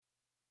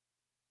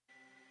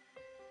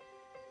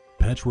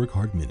Patchwork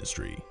Heart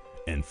Ministry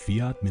and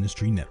Fiat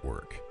Ministry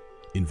Network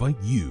invite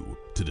you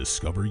to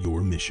discover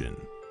your mission,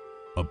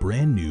 a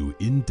brand new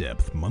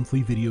in-depth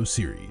monthly video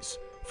series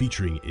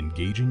featuring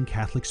engaging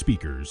Catholic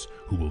speakers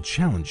who will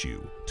challenge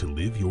you to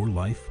live your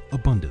life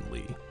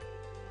abundantly.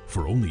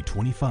 For only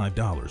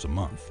 $25 a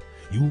month,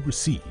 you will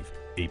receive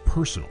a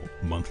personal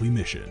monthly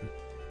mission,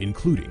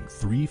 including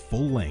 3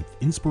 full-length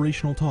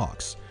inspirational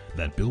talks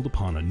that build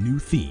upon a new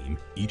theme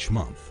each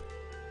month.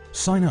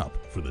 Sign up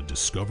for the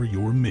Discover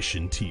Your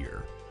Mission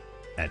tier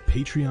at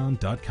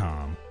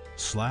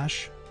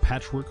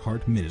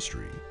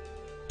patreon.com/patchworkheartministry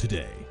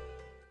today.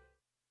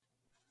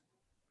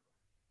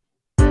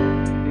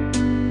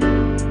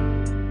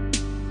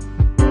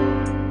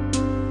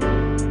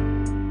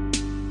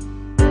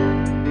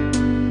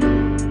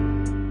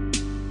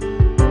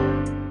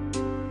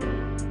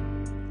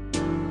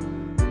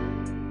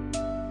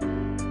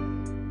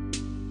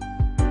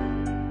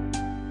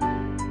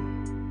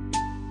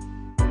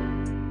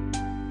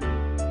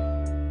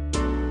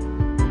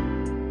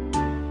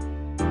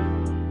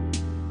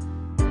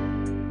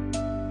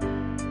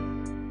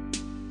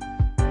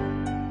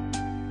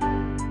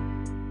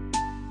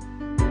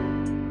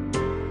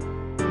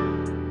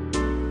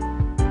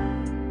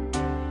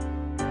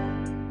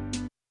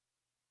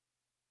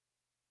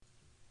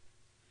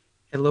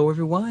 Hello,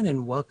 everyone,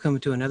 and welcome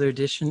to another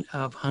edition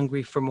of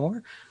Hungry for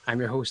More. I'm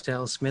your host,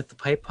 Al Smith, the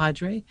Pipe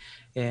Padre,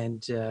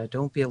 and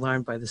don't be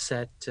alarmed by the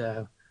set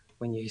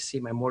when you see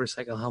my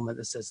motorcycle helmet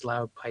that says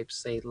 "Loud Pipes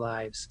Save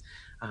Lives."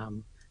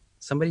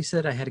 Somebody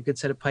said I had a good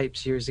set of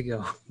pipes years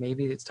ago.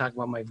 Maybe it's talking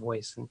about my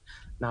voice and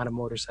not a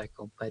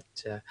motorcycle, but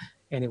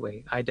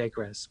anyway, I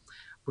digress.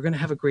 We're going to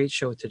have a great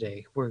show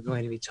today. We're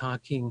going to be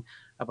talking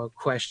about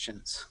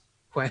questions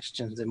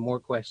and more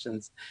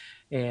questions,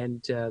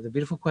 and the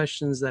beautiful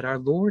questions that our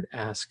Lord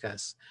asks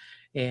us.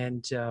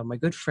 And my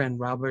good friend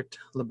Robert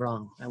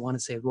LeBlanc, I want to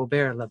say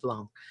Robert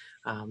LeBlanc.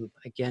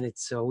 Again,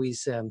 it's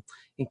always in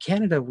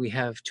Canada we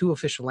have 2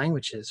 official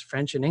languages,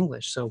 French and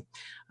English. So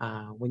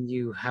when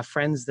you have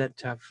friends that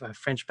have a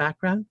French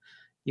background,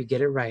 you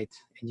get it right,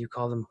 and you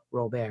call them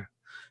Robert.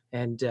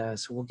 And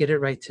so we'll get it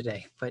right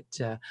today. But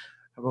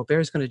Robert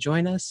is going to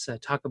join us,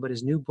 talk about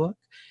his new book,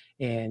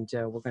 and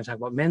we're going to talk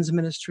about men's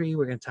ministry.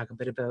 We're going to talk a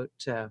bit about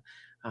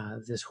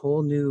this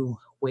whole new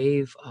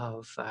wave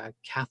of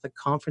Catholic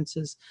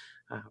conferences.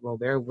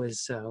 Robert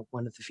was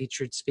one of the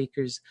featured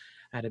speakers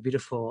at a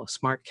beautiful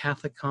Smart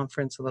Catholic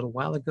conference a little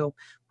while ago.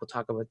 We'll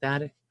talk about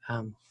that,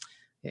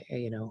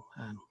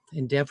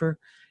 endeavor.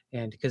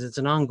 And because it's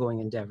an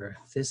ongoing endeavor,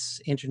 this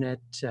internet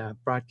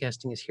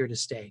broadcasting is here to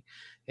stay.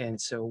 And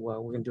so we're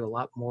going to do a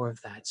lot more of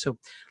that. So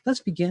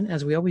let's begin,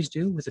 as we always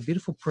do, with a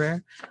beautiful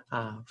prayer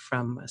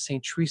from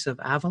St. Teresa of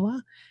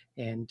Avila.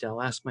 And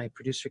I'll ask my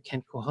producer,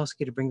 Ken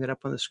Kowalski, to bring that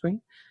up on the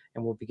screen.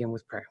 And we'll begin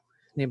with prayer.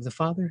 In the name of the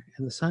Father,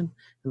 and the Son,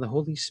 and the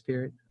Holy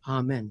Spirit.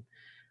 Amen.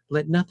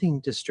 Let nothing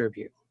disturb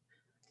you.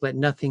 Let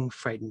nothing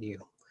frighten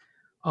you.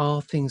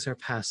 All things are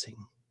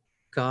passing.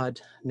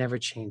 God never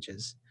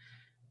changes.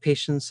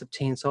 Patience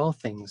obtains all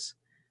things.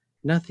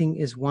 Nothing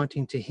is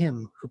wanting to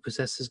him who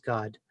possesses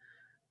God.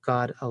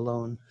 God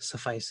alone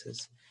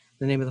suffices.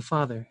 In the name of the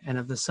Father, and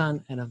of the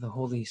Son, and of the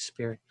Holy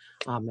Spirit.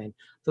 Amen.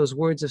 Those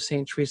words of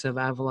St. Teresa of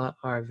Avila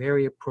are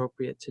very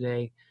appropriate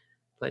today.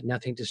 Let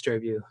nothing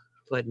disturb you.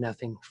 Let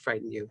nothing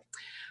frighten you.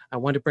 I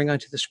want to bring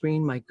onto the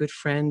screen my good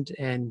friend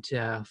and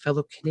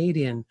fellow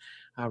Canadian,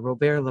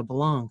 Robert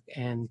LeBlanc.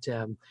 And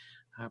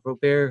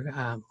Robert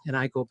and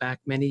I go back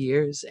many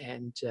years,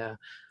 and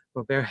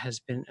Robert has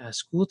been a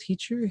school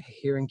teacher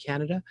here in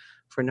Canada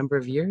for a number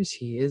of years.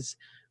 He is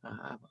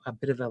a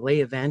bit of a lay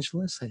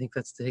evangelist. I think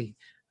that's the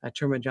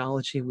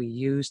terminology we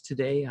use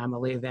today. I'm a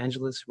lay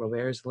evangelist.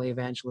 Robert is a lay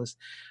evangelist.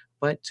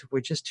 But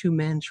we're just 2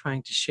 men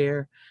trying to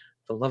share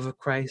the love of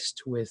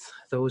Christ with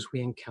those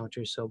we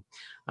encounter. So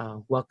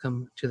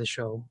welcome to the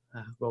show,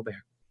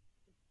 Robert.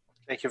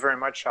 Thank you very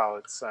much, Al.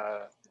 It's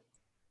a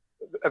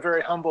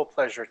very humble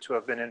pleasure to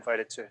have been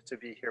invited to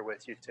be here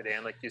with you today.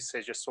 And like you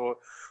say, just so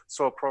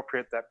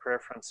appropriate, that prayer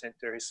from St.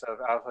 Teresa of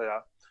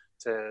Avila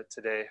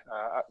today.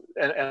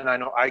 And I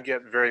know I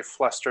get very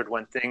flustered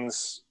when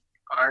things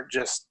aren't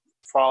just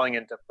falling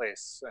into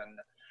place, and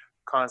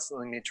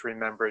constantly need to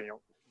remember,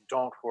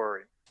 don't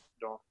worry.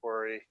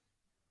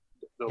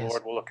 The Yes.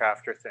 Lord will look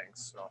after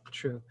things. So.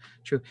 True.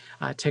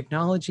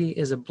 Technology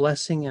is a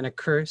blessing and a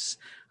curse.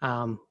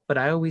 But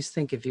I always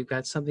think if you've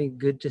got something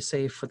good to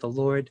say for the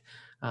Lord,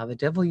 the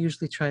devil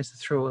usually tries to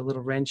throw a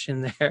little wrench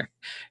in there.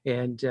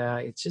 And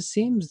it just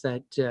seems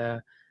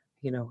that,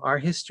 our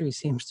history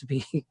seems to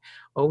be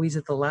always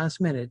at the last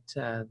minute.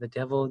 The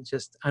devil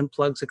just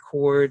unplugs a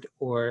cord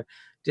or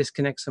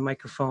disconnects a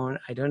microphone.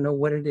 I don't know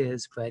what it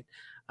is, but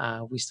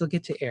we still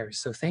get to air.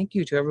 So thank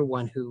you to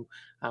everyone who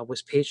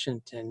was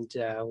patient and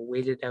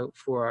waited out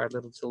for our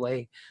little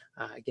delay.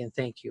 Again,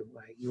 thank you.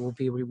 You will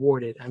be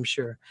rewarded, I'm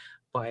sure,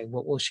 by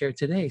what we'll share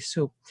today.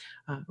 So,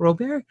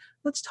 Robert,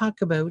 let's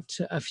talk about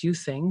a few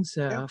things.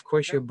 Of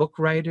course, you're a book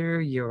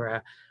writer,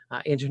 you're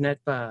an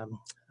internet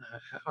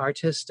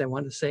artist, I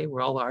want to say.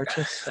 We're all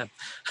artists,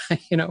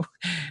 you know.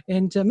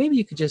 And maybe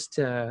you could just,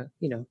 you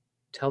know,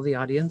 tell the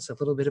audience a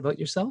little bit about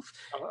yourself.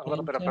 A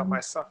little bit about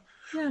myself.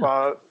 Yeah.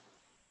 Well,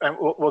 and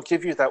we'll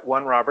give you that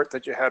one, Robert,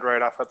 that you had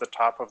right off at the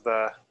top of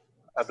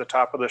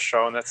the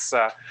show, and that's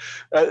I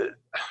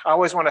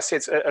always want to say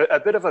it's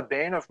a bit of a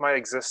bane of my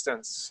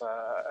existence.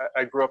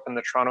 I grew up in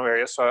the Toronto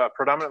area, so a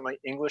predominantly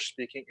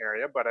English-speaking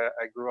area, but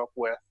I grew up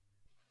with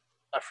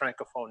a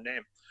francophone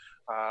name.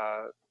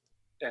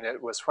 And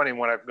it was funny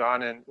when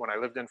I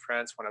lived in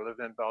France, when I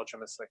lived in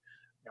Belgium, it's like,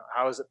 you know,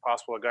 how is it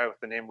possible a guy with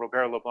the name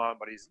Robert Leblanc,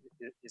 but he's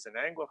an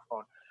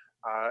Anglophone?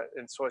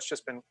 And so it's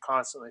just been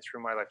constantly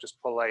through my life,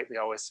 just politely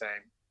always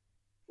saying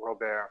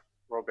Robert,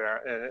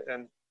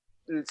 and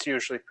it's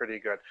usually pretty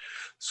good.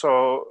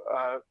 So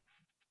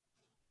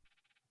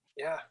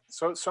yeah,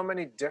 so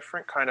many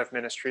different kind of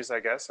ministries, I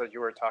guess, that you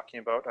were talking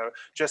about.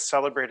 Just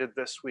celebrated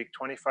this week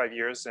 25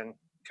 years in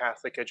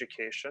Catholic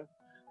education,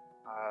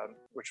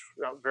 which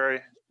I'm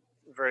very,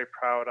 very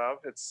proud of.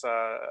 It's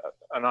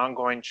an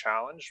ongoing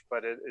challenge,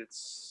 but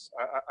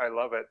I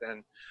love it.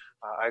 And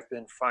I've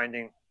been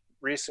finding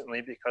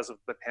recently, because of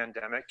the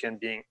pandemic and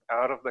being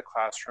out of the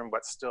classroom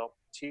but still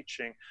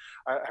teaching,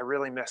 I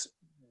really miss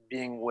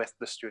being with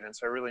the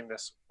students. I really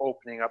miss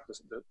opening up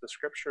the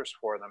scriptures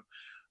for them.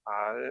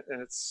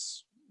 And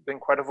it's been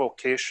quite a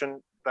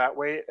vocation that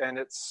way. And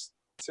it's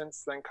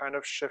since then kind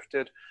of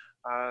shifted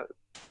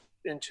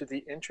into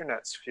the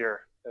internet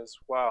sphere as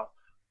well,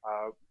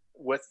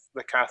 with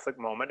the Catholic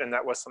Moment. And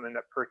that was something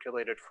that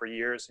percolated for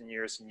years and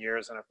years and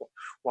years. And I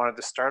wanted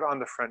to start on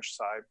the French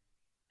side,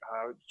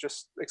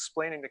 just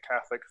explaining the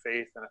Catholic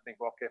faith. And I think,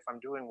 well, okay, if I'm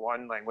doing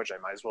one language, I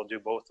might as well do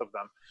both of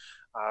them.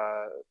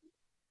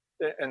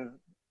 And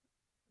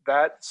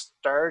that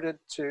started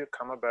to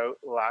come about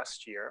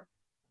last year.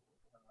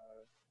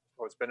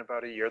 Well, it's been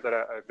about a year that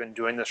I've been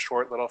doing the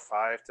short little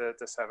 5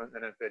 to 7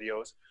 minute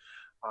videos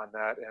on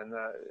that. And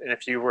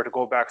if you were to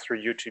go back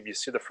through YouTube, you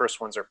see the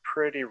first ones are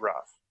pretty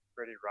rough.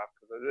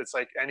 It's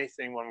like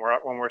anything when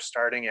we're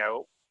starting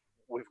out,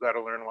 we've got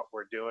to learn what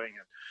we're doing.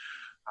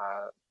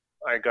 And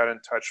I got in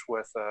touch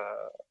with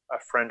a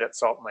friend at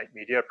Salt and Light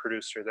Media, a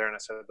producer there, and I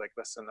said, like,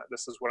 listen,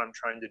 this is what I'm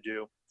trying to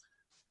do.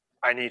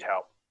 I need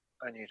help.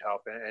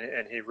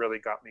 And he really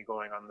got me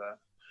going on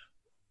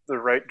the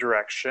right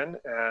direction.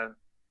 And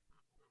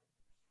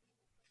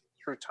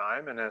through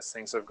time, and as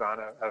things have gone,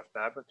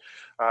 but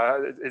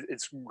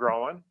it's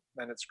growing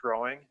and it's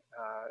growing.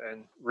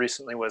 And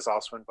recently was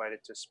also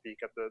invited to speak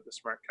at the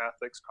Smart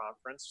Catholics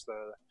conference.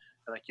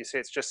 And like you say,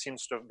 it just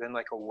seems to have been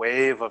like a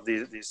wave of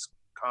these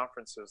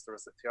conferences. There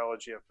was the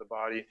Theology of the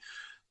Body,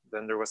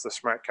 then there was the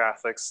Smart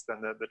Catholics,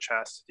 then the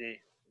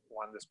Chastity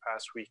one this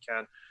past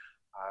weekend.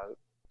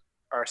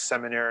 Our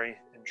seminary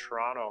in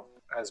Toronto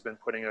has been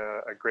putting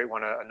a great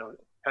one, a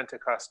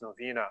Pentecost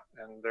Novena,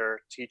 and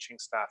their teaching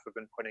staff have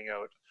been putting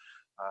out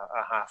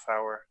a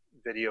half-hour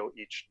video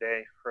each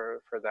day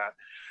for that.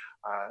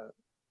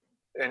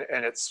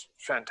 And it's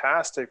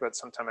fantastic, but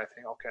sometimes I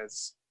think, okay,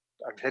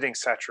 I'm hitting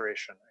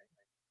saturation.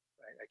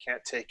 I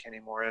can't take any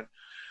more in.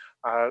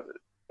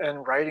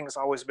 And writing has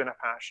always been a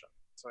passion.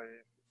 So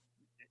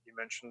you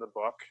mentioned the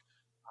book,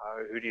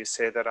 Who Do You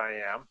Say That I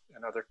Am?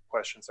 And other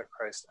questions that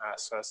Christ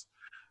asks us.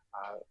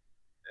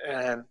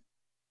 And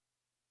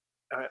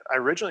I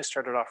originally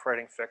started off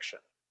writing fiction.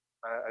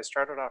 I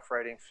started off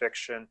writing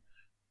fiction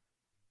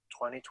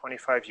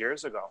 25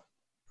 years ago.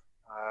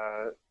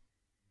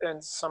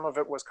 And some of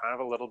it was kind of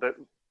a little bit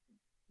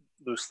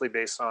loosely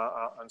based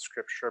on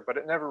scripture, but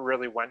it never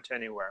really went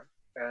anywhere.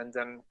 And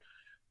then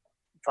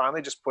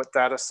finally just put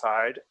that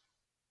aside.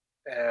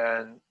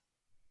 And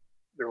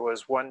there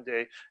was one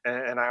day,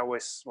 and I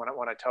always,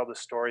 when I tell the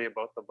story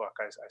about the book,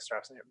 I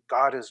start saying,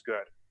 God is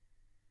good.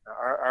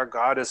 Our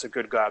God is a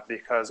good God,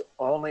 because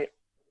only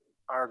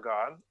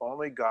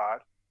God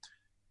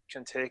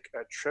can take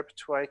a trip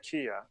to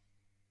IKEA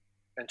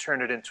and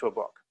turn it into a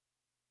book.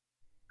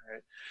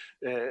 Right?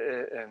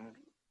 And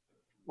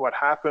what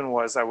happened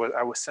was I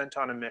was sent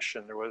on a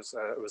mission. It was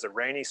a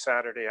rainy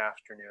Saturday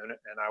afternoon,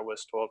 and I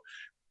was told,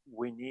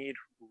 we need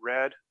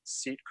red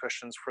seat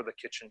cushions for the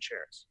kitchen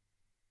chairs.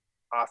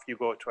 Off you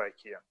go to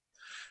IKEA.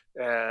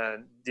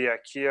 And the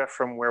IKEA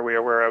from where we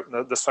were out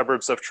in the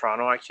suburbs of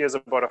Toronto, IKEA is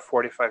about a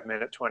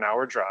 45-minute to an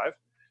hour drive.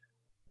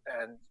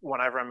 And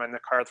whenever I'm in the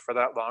car for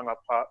that long,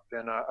 I'll pop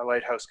in a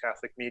Lighthouse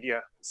Catholic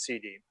Media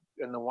CD.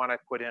 And the one I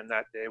put in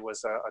that day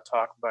was a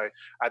talk by,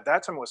 at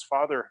that time it was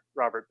Father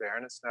Robert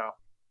Barron. It's now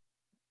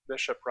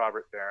Bishop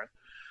Robert Barron.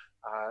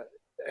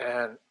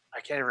 And I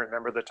can't even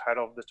remember the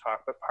title of the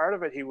talk, but part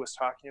of it he was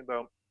talking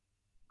about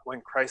when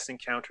Christ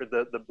encountered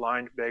the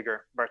blind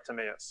beggar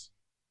Bartimaeus.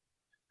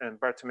 And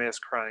Bartimaeus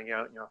crying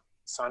out,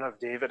 Son of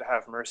David,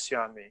 have mercy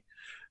on me.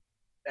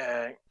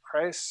 And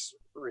Christ's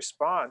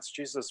response,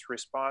 Jesus'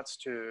 response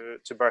to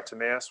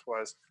Bartimaeus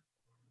was,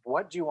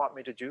 what do you want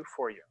me to do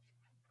for you?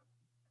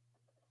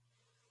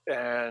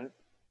 And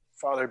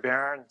Father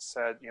Barron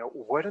said,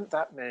 wouldn't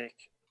that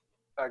make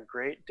a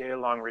great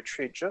day-long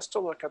retreat just to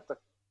look at the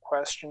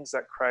questions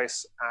that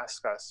Christ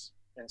asks us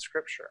in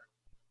Scripture?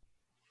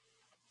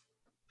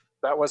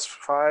 that was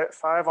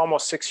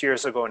almost 6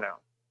 years ago now.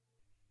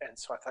 And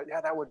so I thought,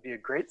 yeah, that would be a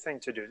great thing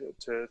to do,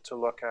 to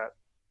look at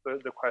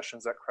the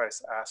questions that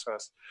Christ asks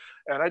us.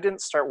 And I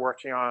didn't start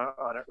working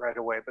on it right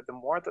away, but the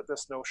more that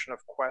this notion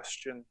of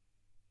question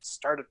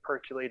started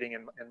percolating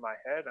in my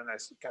head, and I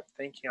kept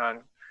thinking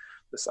on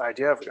this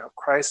idea of,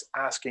 Christ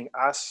asking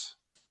us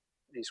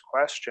these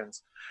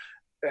questions,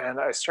 and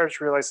I started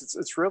to realize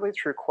it's really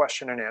through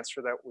question and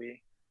answer that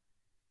we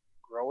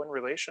grow in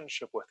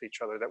relationship with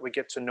each other, that we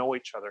get to know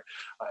each other.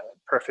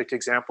 Perfect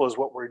example is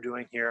what we're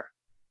doing here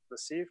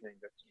this evening.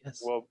 That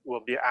Yes.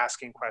 we'll be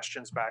asking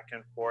questions back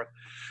and forth,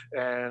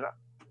 and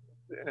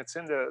it's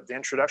in the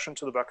introduction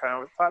to the book.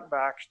 I thought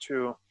back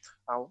to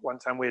one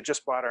time we had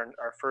just bought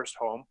our first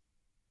home,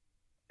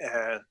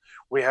 and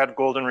we had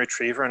golden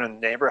retriever, and a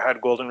neighbor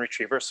had golden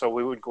retriever. So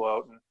we would go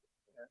out and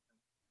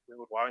we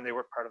would walk, and they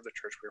were part of the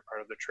church. We were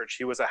part of the church.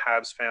 He was a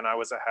Habs fan. I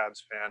was a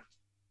Habs fan.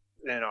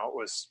 It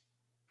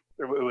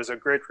was a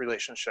great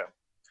relationship.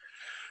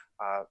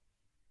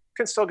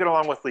 Can still get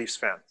along with Leafs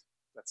fans.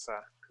 That's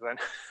because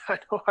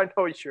I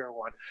know you're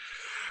one.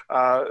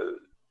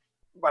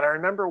 But I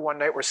remember one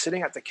night we're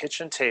sitting at the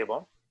kitchen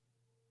table,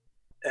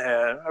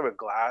 and I have a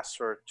glass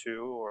or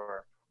two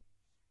or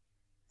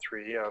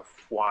three of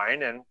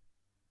wine, and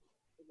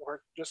we're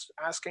just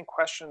asking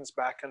questions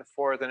back and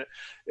forth, and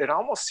it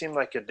almost seemed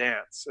like a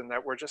dance, and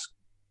that we're just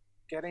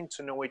getting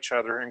to know each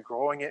other and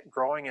growing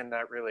in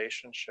that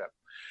relationship.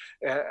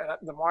 And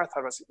the more I thought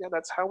about it, yeah,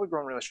 that's how we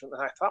grow in relationship.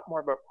 And I thought more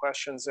about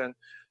questions and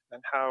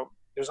how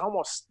there's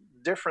almost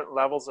different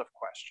levels of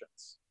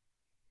questions,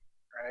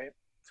 right?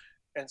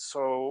 And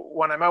so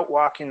when I'm out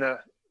walking the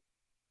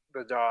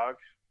dog,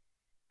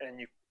 and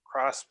you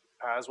cross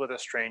paths with a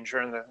stranger,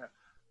 and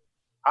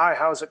hi,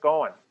 how's it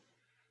going?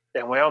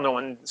 And we all know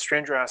when the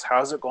stranger asks,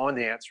 how's it going?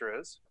 The answer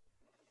is,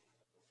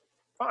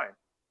 fine,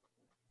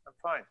 I'm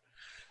fine.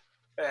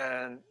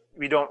 And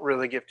we don't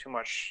really give too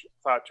much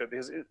thought to it,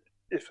 because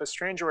if a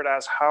stranger would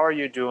ask, how are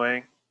you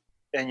doing?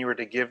 And you were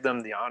to give them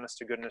the honest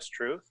to goodness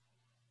truth,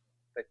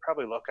 they'd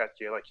probably look at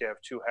you like you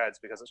have two heads,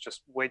 because it's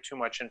just way too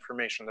much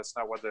information. That's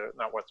not what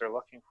they're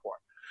looking for.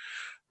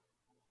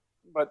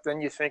 But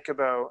then you think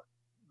about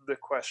the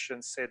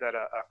questions, say that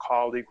a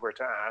colleague were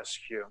to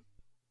ask you,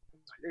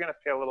 you're going to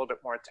pay a little bit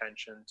more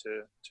attention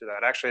to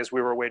that. Actually, as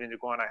we were waiting to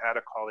go on, I had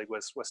a colleague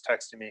was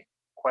texting me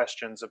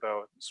questions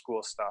about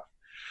school stuff.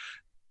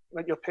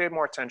 But you'll pay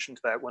more attention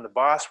to that. When the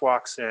boss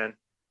walks in,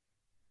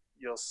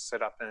 you'll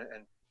sit up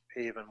and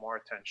pay even more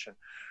attention.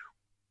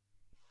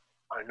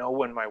 I know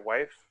when my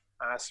wife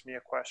asks me a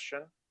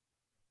question,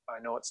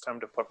 I know it's time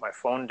to put my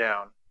phone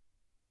down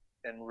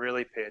and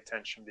really pay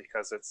attention,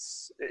 because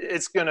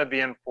it's going to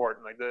be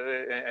important.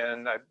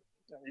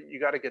 You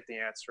got to get the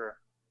answer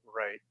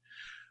right.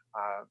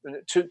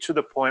 To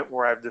the point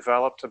where I've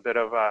developed a bit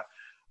of a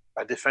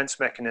defense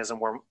mechanism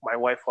where my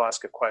wife will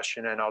ask a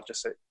question and I'll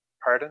just say,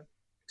 pardon?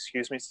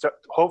 Excuse me,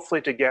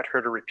 hopefully to get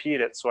her to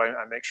repeat it, so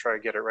I make sure I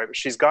get it right. But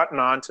she's gotten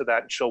on to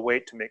that, and she'll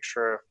wait to make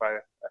sure if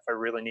I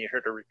really need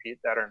her to repeat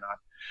that or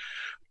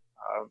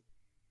not.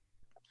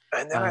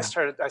 And then I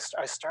started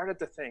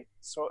to think,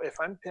 so if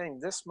I'm paying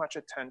this much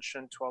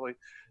attention to all when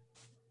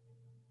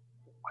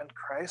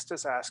Christ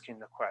is asking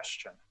the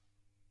question,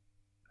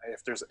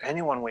 if there's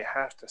anyone we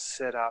have to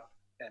sit up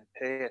and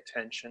pay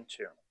attention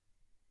to,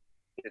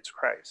 it's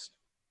Christ.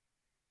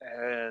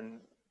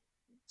 And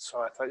so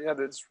I thought, yeah,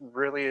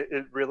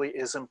 it really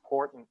is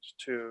important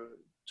to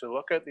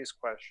look at these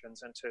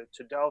questions and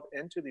to delve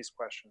into these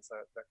questions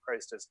that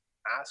Christ is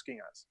asking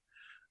us,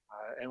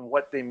 and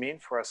what they mean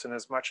for us. And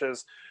as much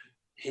as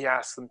he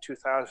asked them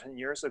 2,000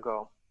 years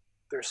ago,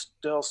 they're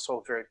still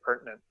so very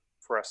pertinent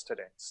for us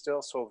today,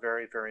 still so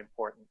very, very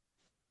important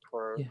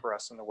for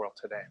us in the world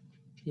today.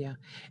 Yeah.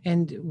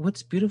 And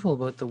what's beautiful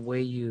about the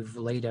way you've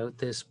laid out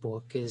this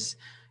book is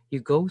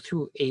you go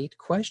through 8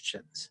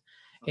 questions.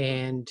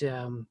 And,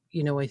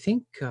 I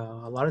think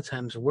a lot of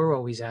times we're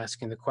always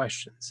asking the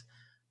questions,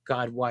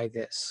 God, why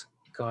this?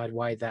 God,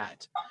 why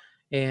that?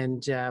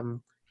 And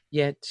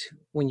yet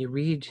when you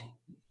read,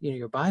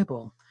 your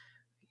Bible,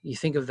 you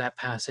think of that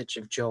passage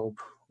of Job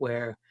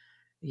where,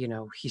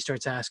 he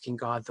starts asking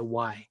God the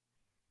why.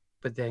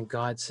 But then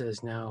God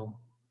says, now,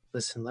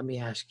 listen, let me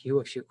ask you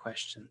a few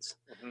questions.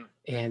 Mm-hmm.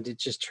 And it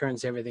just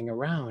turns everything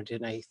around.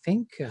 And I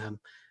think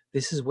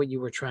this is what you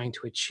were trying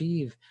to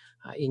achieve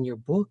in your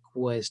book,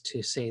 was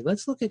to say,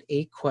 let's look at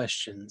 8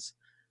 questions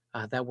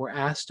that were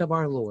asked of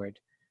our Lord,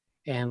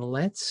 and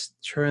let's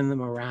turn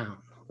them around.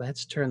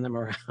 Let's turn them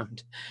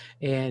around.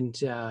 And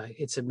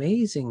it's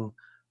amazing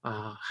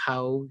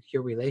how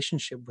your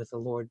relationship with the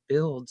Lord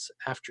builds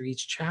after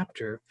each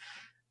chapter,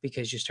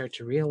 because you start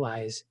to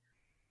realize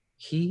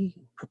he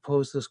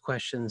proposed those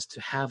questions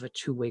to have a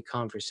two-way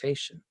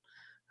conversation.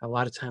 A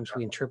lot of times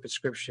we interpret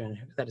scripture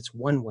that it's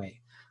one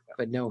way,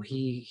 But no,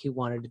 he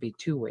wanted to be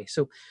two-way.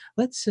 So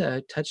let's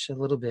touch a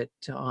little bit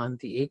on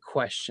the 8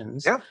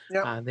 questions Yeah,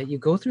 yeah. that you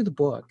go through the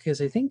book,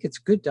 because I think it's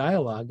good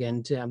dialogue.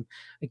 And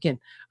again,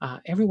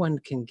 everyone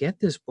can get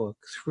this book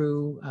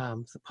through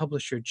the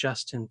publisher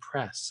Justin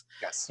Press.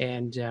 Yes.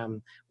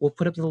 And we'll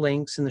put up the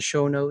links in the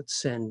show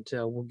notes, and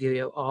we'll give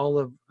you all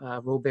of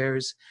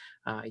Robert's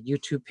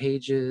YouTube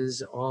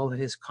pages, all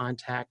his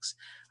contacts,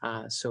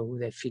 so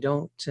that if you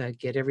don't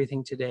get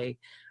everything today,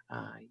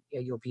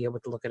 you'll be able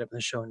to look it up in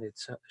the show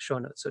notes.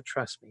 So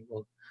trust me,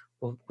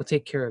 we'll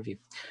take care of you.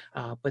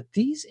 But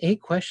these 8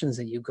 questions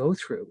that you go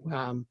through,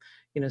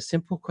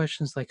 simple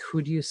questions like,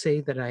 who do you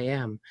say that I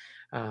am?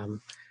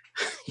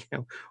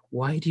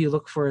 Why do you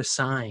look for a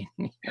sign?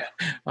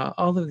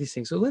 All of these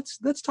things. So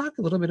let's talk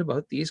a little bit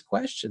about these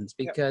questions,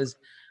 because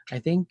I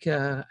think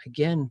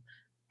again,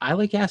 I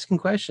like asking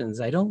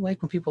questions. I don't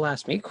like when people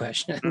ask me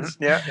questions.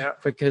 Yeah.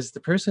 Because the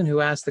person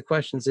who asked the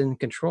question's in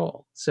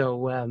control.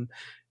 So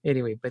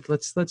anyway, but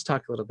let's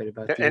talk a little bit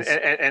about these.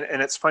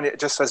 And it's funny,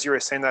 just as you were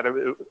saying that,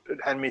 it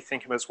had me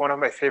thinking, it was one of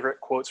my favorite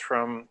quotes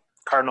from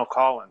Cardinal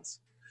Collins.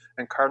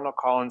 And Cardinal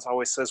Collins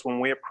always says, when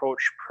we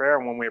approach prayer,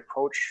 when we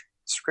approach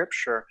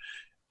Scripture,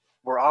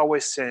 we're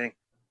always saying,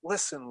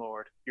 listen,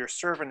 Lord, your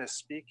servant is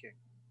speaking.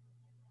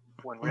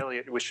 When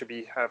really we should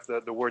have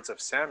the words of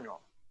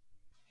Samuel.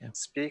 Yeah.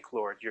 Speak,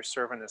 Lord, your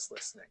servant is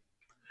listening.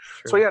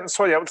 True.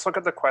 So let's look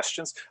at the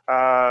questions.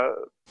 I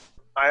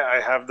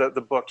have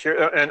the book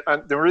here,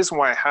 and the reason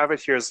why I have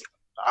it here is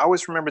I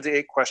always remember the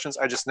 8 questions.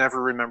 I just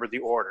never remember the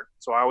order.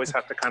 So I always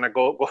have to kind of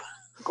go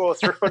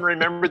through and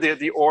remember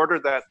the order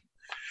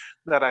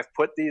that I've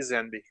put these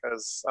in,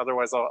 because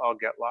otherwise I'll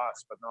get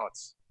lost. But no,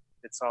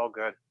 it's all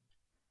good.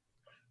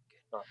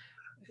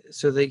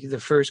 So the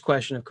first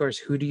question, of course,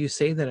 who do you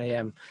say that I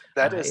am?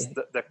 That is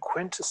the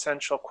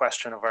quintessential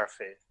question of our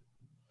faith.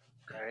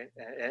 Right,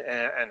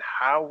 and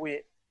how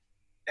we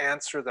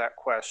answer that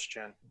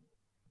question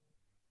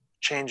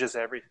changes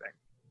everything.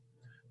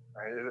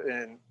 Right,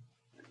 and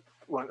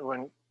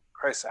when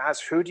Christ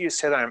asks, "Who do you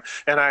say that I am?"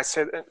 and I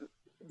said,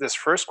 this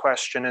first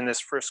question in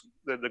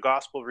the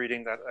gospel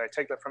reading that I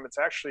take that from, it's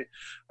actually,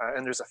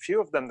 and there's a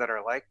few of them that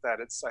are like that.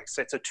 It's like,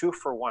 it's a 2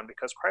 for 1,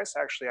 because Christ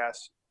actually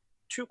asks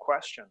 2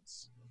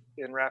 questions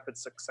in rapid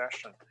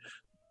succession.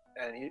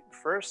 And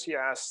he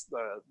asks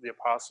the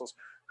apostles,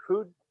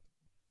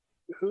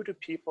 who do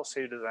people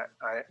say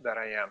that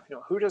I am?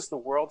 Who does the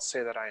world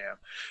say that I am?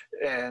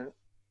 And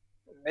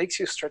it makes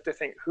you start to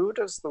think, who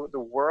does the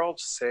world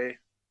say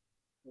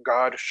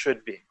God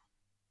should be?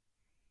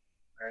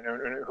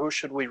 And who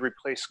should we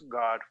replace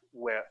God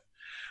with?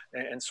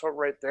 And so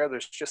right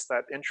there's just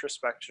that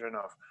introspection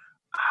of,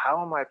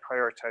 how am I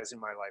prioritizing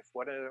my life?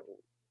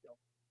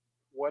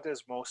 What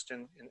is most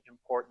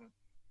important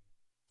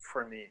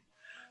for me?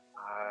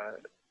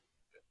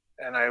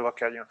 And I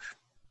look at,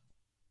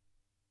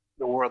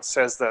 the world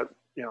says that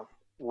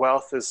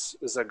wealth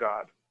is a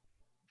god,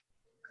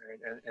 right?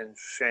 And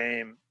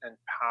fame and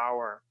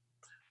power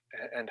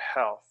and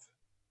health,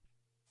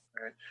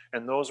 right?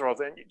 And those are all.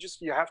 Then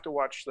you have to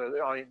watch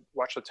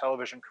the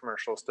television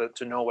commercials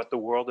to know what the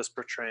world is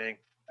portraying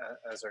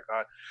as their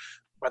god.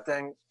 But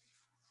then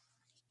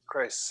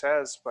Christ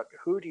says, "But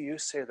who do you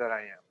say that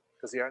I am?"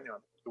 Because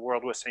the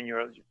world was saying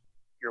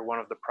you're one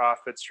of the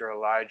prophets, you're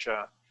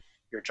Elijah,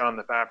 you're John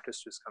the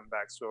Baptist who's come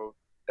back. So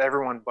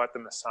everyone but the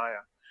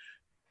Messiah.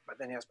 But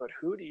then he asks, but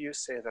who do you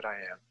say that I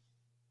am?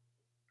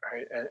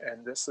 Right?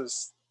 And this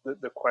is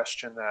the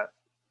question that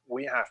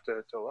we have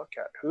to look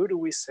at. Who do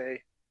we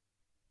say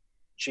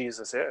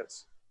Jesus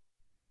is?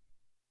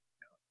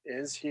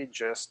 Is he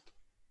just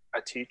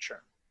a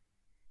teacher?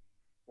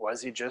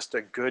 Was he just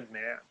a good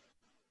man?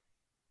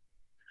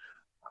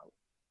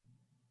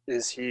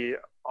 Is he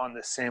on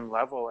the same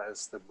level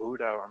as the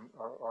Buddha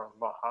or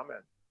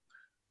Muhammad?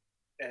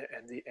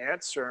 And the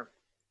answer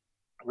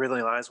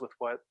really lies with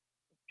what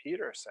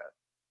Peter said.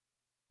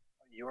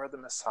 You are the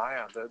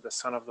Messiah, the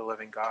Son of the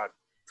living God.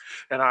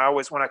 And I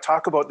always, when I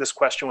talk about this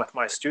question with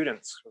my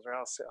students,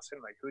 I'll say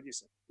like, who do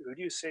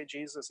you say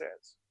Jesus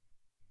is?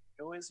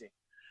 Who is he?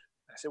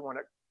 I say, when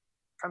it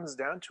comes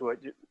down to it,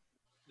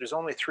 there's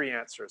only 3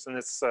 answers, and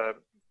it's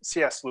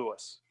C.S.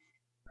 Lewis.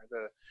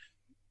 Right?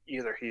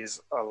 Either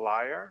he's a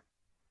liar,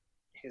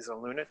 he's a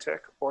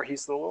lunatic, or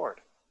he's the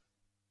Lord.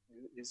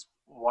 He's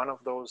one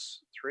of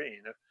those 3.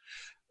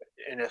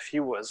 And if he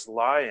was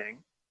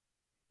lying,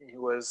 he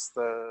was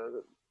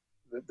the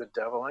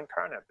devil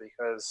incarnate,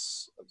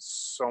 because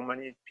so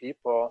many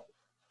people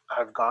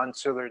have gone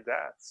to their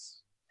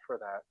deaths for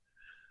that.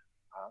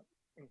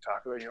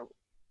 Talk about,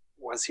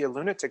 was he a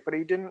lunatic? But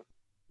he didn't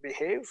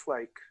behave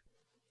like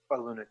a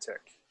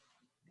lunatic.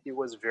 He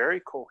was very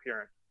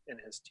coherent in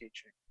his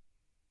teaching.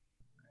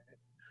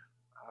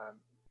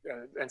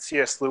 And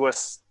C.S.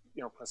 Lewis,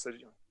 puts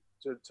it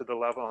to the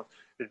level,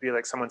 it'd be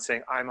like someone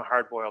saying, "I'm a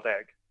hard-boiled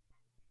egg."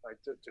 Like,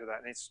 do that,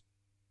 and he's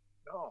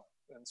no.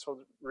 And so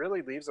it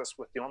really leaves us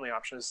with the only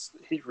option is,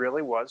 he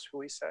really was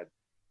who he said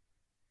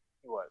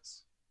he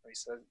was. He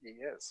said he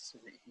is.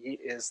 He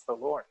is the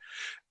Lord.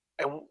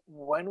 And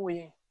when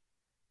we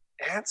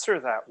answer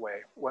that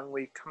way, when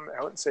we come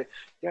out and say,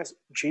 yes,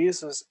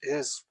 Jesus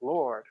is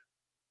Lord,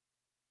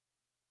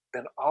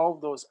 then all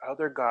those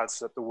other gods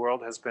that the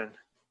world has been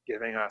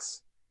giving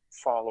us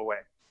fall away.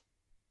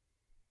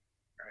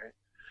 Right?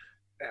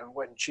 And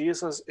when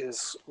Jesus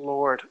is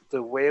Lord,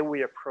 the way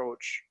we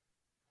approach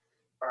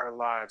our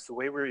lives, the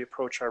way we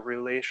approach our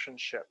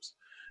relationships,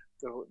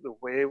 the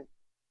way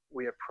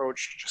we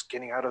approach just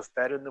getting out of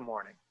bed in the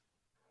morning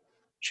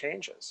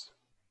changes.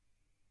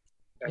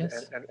 And,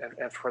 Yes.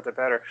 and for the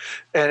better.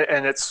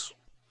 And it's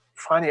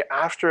funny,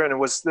 after, and it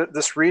was,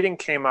 this reading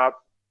came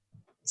up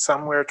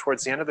somewhere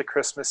towards the end of the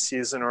Christmas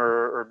season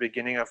or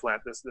beginning of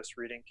Lent. This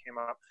reading came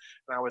up,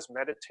 and I was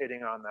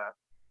meditating on that.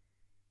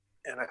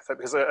 And I thought,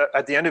 because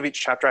at the end of each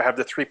chapter, I have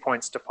the 3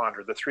 points to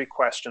ponder, the 3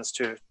 questions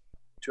to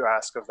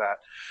ask of that.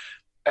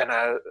 And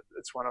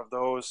it's one of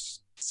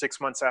those,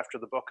 6 months after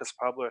the book is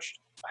published,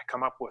 I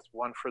come up with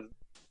one for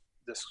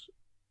this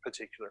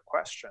particular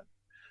question.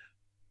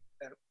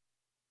 And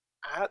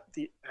at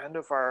the end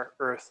of our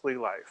earthly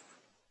life,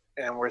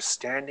 and we're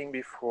standing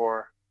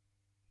before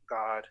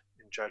God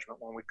in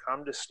judgment, when we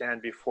come to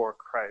stand before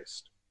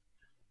Christ,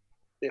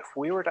 if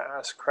we were to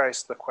ask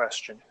Christ the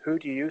question, who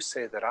do you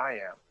say that I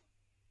am?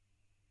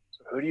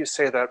 So who do you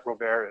say that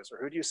Robert is? Or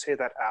who do you say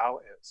that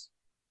Al is?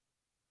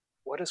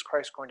 What is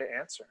Christ going to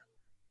answer?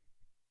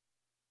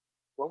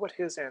 What would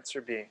his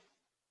answer be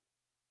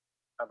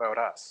about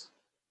us?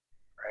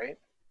 Right?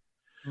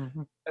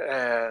 Mm-hmm.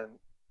 And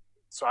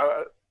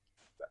so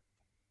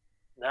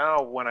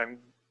now when I'm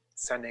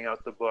sending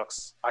out the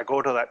books, I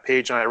go to that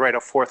page and I write a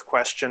 4th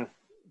question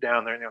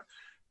down there. You know,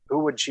 who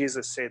would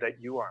Jesus say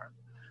that you are?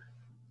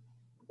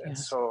 And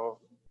Yes. so,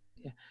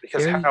 Yeah.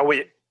 because how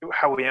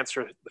we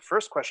answer the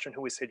first question,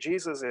 who we say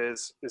Jesus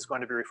is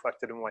going to be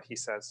reflected in what he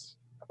says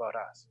about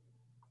us.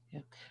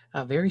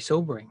 Yeah, very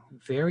sobering,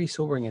 very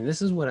sobering. And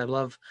this is what I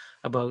love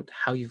about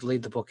how you've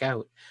laid the book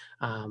out.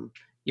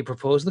 You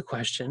propose the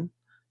question,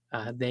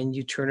 then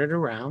you turn it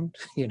around,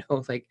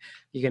 like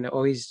you're going to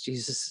always,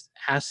 Jesus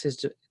asks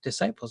his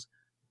disciples,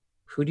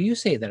 who do you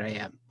say that I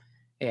am?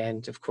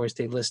 And of course,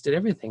 they listed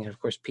everything. And of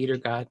course, Peter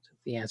got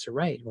the answer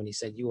right when he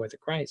said, you are the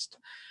Christ.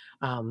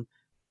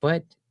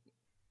 But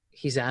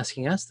he's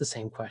asking us the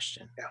same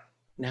question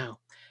now.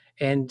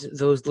 And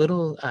those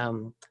little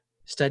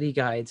study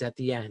guides at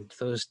the end,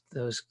 those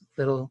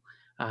little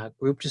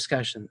group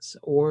discussions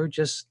or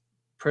just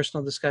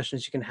personal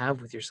discussions you can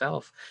have with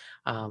yourself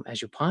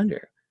as you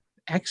ponder.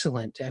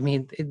 Excellent. I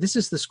mean, this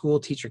is the school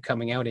teacher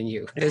coming out in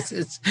you.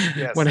 It's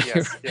Yes,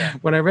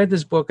 when I read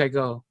this book, I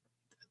go,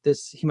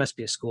 he must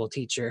be a school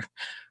teacher,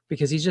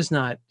 because he's just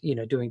not,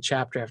 doing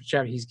chapter after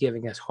chapter. He's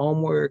giving us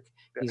homework.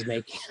 He's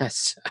making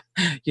us,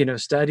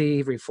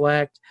 study,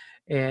 reflect.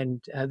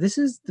 And this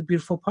is the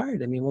beautiful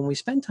part. I mean, when we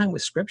spend time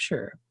with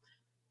scripture,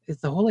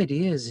 the whole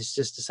idea is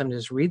just to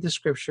sometimes read the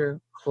scripture,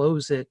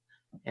 close it,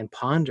 and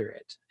ponder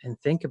it, and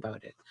think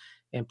about it,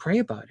 and pray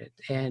about it.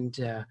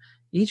 And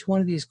each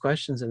one of these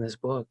questions in this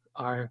book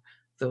are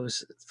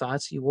those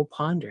thoughts you will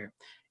ponder.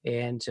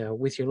 And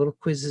with your little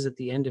quizzes at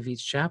the end of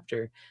each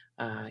chapter,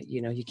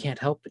 you can't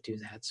help but do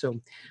that. So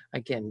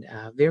again,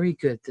 very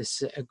good.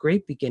 This a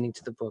great beginning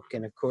to the book.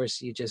 And of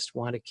course, you just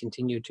want to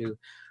continue to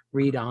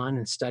read on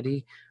and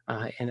study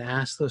and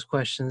ask those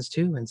questions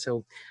too. And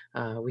so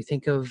we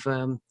think of,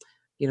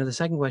 the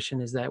second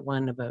question is that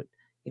one about,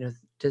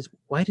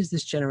 why does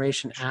this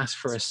generation ask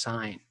for a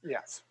sign?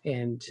 Yes.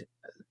 And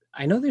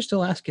I know they're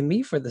still asking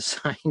me for the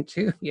sign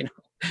too,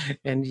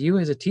 and you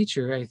as a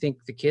teacher, I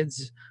think the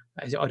kids,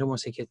 I don't want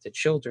to say kids, the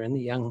children,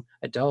 the young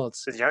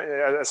adults.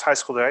 As high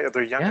school,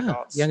 they're young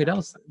adults. Young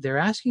adults, they're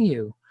asking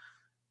you,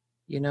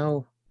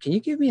 can you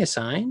give me a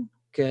sign?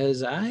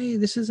 Because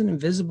this is an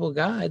invisible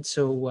God,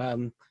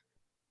 so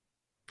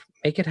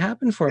make it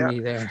happen for me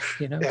there,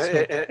 And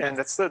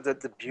that's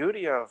the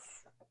beauty of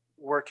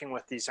working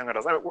with these young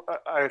adults.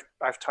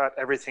 I've taught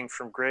everything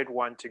from grade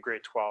 1 to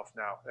grade 12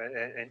 now,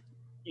 and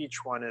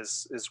each one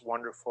is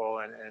wonderful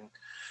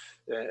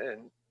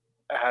and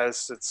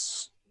has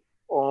its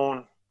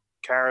own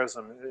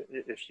charism,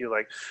 if you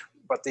like.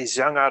 But these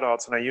young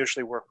adults, and I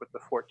usually work with the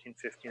 14,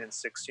 15, and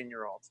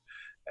 16-year-olds,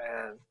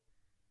 and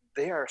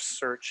they are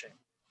searching,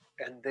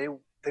 and they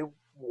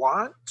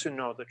want to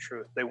know the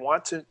truth. They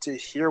want to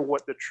hear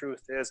what the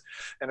truth is.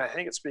 And I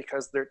think it's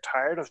because they're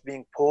tired of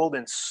being pulled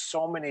in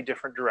so many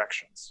different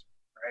directions,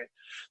 right?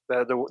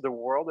 The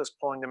world is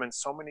pulling them in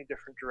so many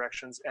different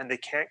directions, and they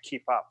can't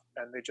keep up.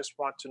 And they just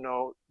want to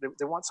know,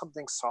 they want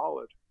something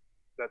solid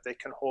that they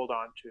can hold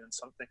on to, and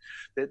something,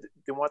 they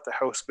want the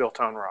house built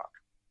on rock,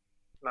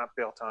 not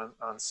built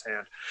on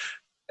sand.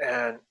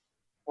 And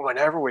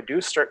whenever we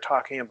do start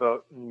talking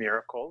about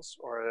miracles,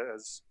 or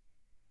as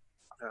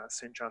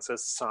St. John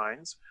says,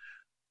 signs,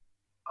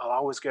 I'll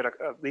always get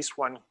at least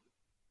one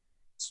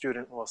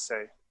student will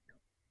say,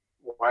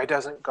 why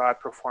doesn't God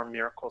perform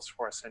miracles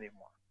for us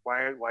anymore?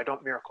 Why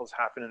don't miracles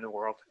happen in the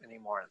world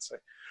anymore? And say,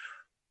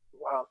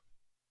 well,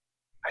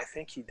 I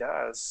think he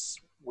does.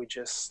 We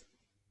just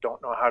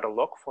don't know how to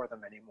look for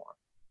them anymore.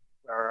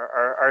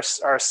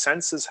 Our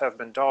senses have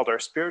been dulled. Our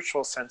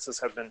spiritual senses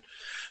have been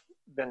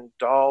been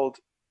dulled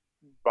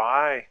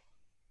by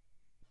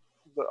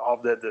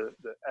all the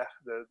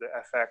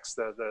effects,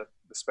 the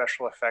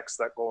special effects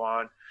that go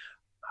on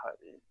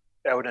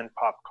out in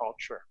pop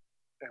culture.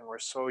 And we're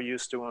so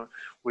used to when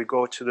we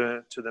go to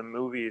the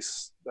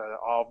movies,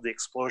 all of the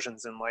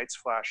explosions and lights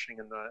flashing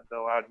and the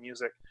loud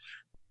music,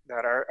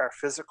 that our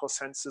physical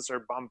senses are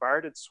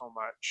bombarded so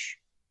much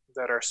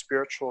that our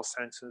spiritual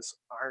senses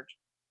aren't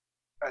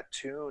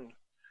attuned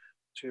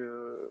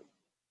to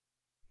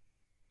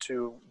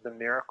the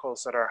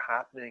miracles that are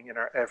happening in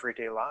our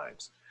everyday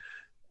lives.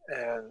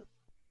 And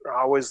we're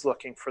always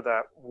looking for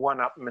that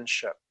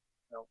one-upmanship.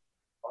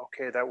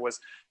 Okay, that was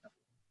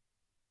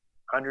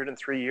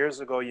 103 years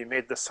ago, you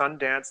made the sun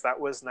dance. That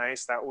was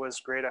nice. That was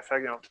great. I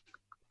felt,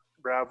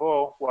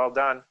 bravo, well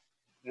done.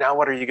 Now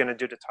what are you going to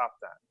do to top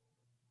that?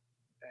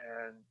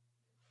 And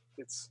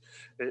it's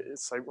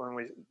like when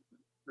we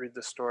read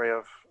the story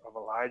of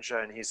Elijah,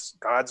 and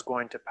God's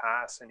going to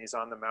pass, and he's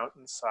on the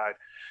mountainside,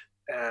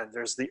 and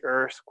there's the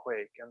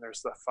earthquake, and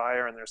there's the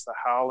fire, and there's the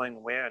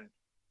howling wind,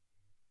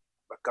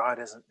 but God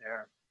isn't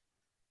there.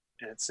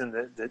 And it's in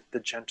the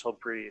gentle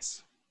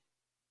breeze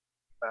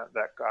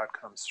that God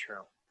comes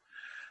through.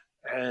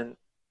 And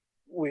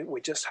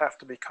we just have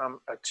to become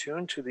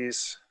attuned to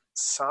these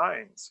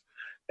signs.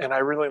 And I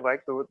really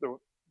like the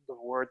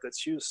word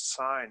that's used,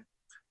 sign.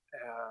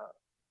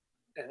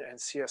 And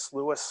C.S.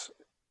 Lewis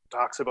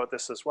talks about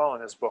this as well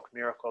in his book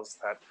Miracles,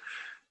 that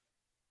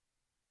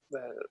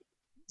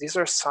these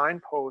are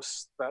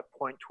signposts that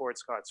point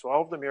towards God. So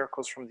all of the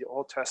miracles from the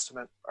Old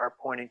Testament are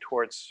pointing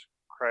towards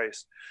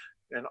Christ.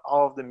 And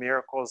all of the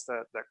miracles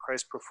that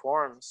Christ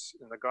performs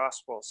in the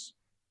Gospels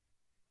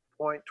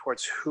point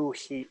towards who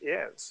he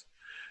is.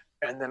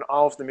 And then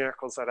all of the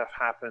miracles that have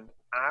happened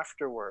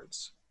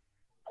afterwards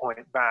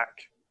point back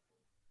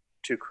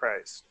to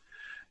Christ.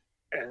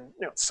 And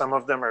some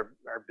of them are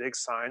big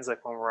signs,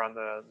 like when we're on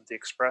the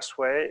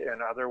expressway,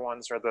 and other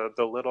ones are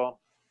the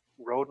little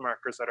road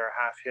markers that are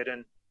half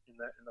hidden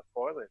in the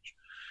foliage.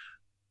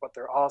 But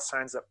they're all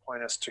signs that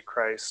point us to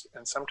Christ.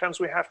 And sometimes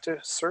we have to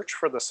search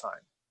for the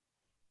sign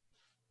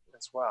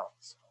as well.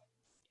 So.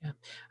 Yeah,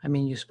 I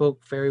mean, you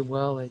spoke very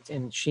well.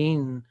 And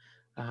Sheen,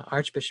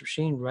 Archbishop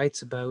Sheen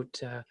writes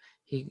about,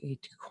 he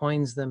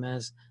coins them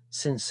as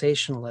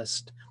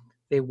sensationalist.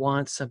 They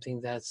want something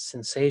that's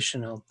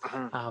sensational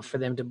for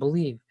them to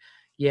believe.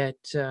 Yet,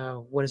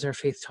 what has our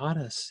faith taught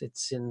us?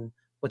 It's in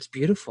what's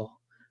beautiful.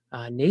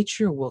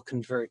 Nature will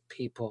convert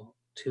people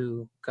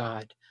to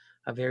God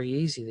very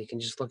easy. They can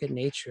just look at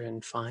nature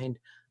and find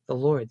the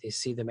Lord. They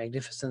see the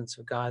magnificence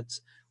of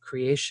God's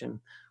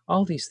creation.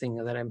 All these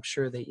things that I'm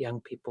sure that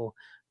young people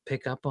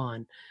pick up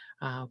on.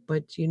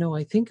 But,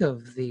 I think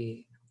of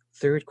the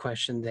third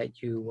question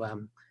that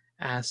you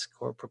ask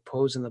or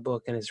propose in the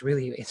book, and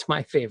it's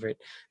my favorite,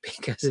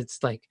 because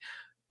it's like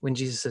when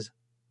Jesus says,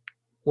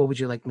 "What would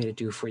you like me to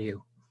do for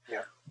you?"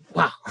 Yeah.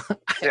 Wow.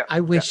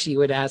 I wish he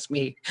would ask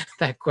me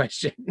that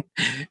question.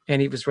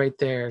 And he was right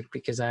there,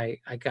 because I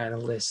got a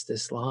list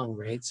this long,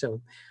 right?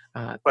 So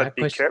but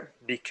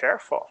be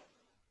careful.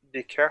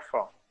 Be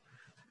careful.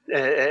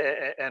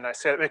 And I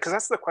say it because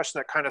that's the question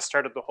that kind of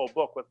started the whole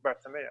book with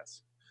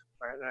Bartimaeus.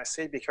 Right? And I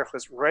say be careful,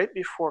 because right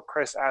before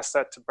Christ asked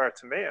that to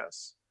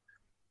Bartimaeus,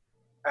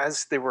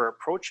 as they were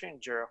approaching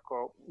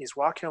Jericho, he's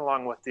walking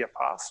along with the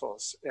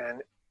apostles,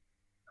 and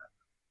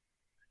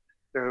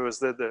there was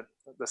the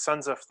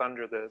sons of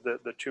thunder,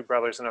 the two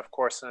brothers, and of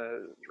course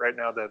right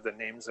now the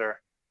names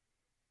are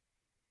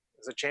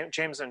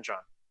James and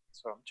John.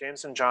 So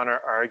James and John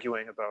are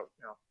arguing about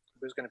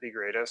who's going to be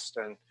greatest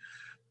and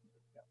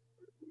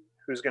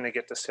who's going to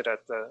get to sit at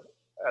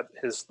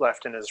his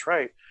left and his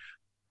right.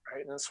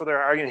 And so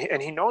they're arguing,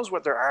 and he knows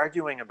what they're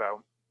arguing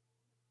about.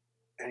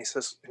 And he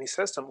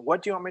says to them,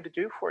 "What do you want me to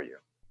do for you?"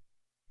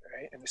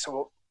 Right? And they say,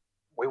 "Well,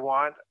 we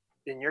want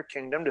in your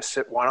kingdom to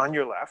sit one on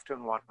your left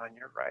and one on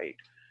your right."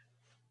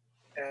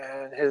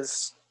 And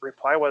his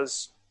reply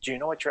was, "Do you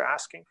know what you're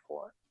asking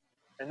for?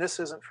 And this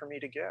isn't for me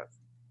to give.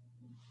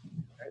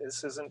 Right?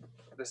 This isn't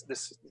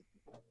this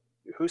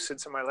who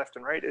sits on my left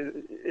and right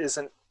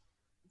isn't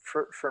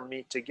for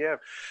me to give."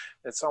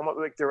 It's almost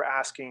like they're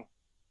asking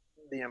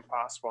the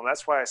impossible. And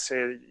that's why I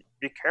say,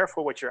 be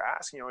careful what you're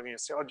asking. When you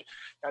say, "Oh,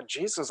 God,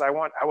 Jesus, I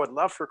would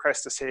love for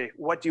Christ to say,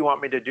 'What do you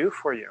want me to do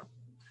for you?'"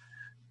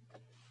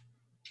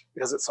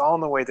 Because it's all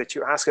in the way that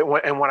you ask it.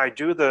 And when I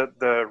do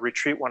the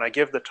retreat, when I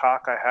give the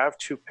talk, I have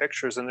two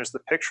pictures, and there's the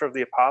picture of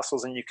the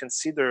apostles, and you can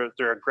see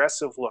they're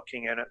aggressive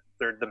looking in it.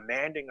 They're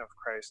demanding of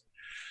Christ.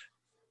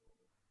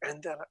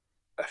 And then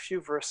a few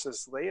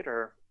verses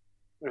later,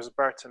 there's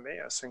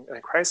Bartimaeus,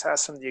 and Christ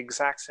asks him the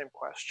exact same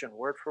question,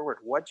 word for word.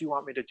 "What do you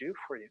want me to do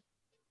for you?"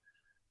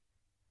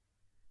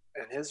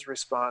 And his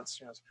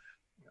response,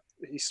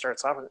 he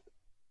starts off with,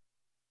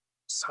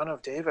 "Son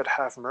of David,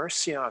 have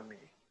mercy on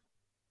me.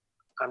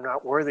 I'm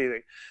not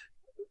worthy."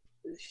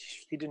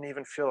 He didn't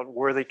even feel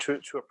worthy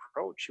to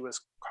approach. He was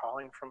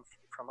calling from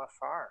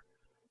afar.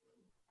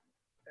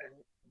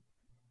 And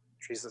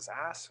Jesus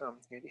asks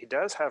him, he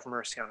does have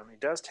mercy on him. He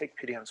does take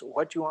pity on him. "So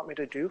what do you want me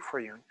to do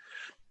for you?"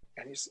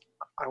 And he's,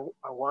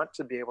 I want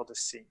to be able to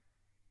see.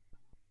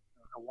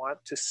 I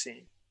want to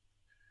see.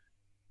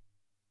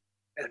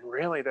 And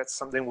really, that's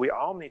something we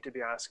all need to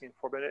be asking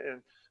for. But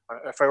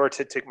if I were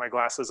to take my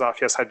glasses off,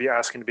 yes, I'd be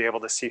asking to be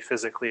able to see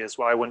physically as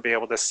well. I wouldn't be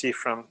able to see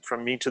from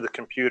me to the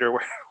computer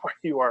where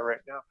you are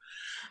right now.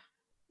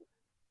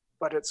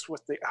 But it's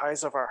with the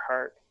eyes of our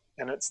heart.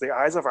 And it's the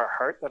eyes of our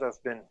heart that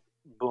have been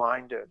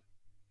blinded.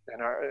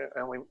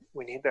 And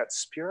we need that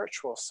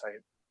spiritual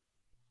sight.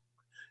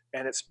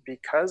 And it's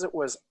because it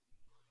was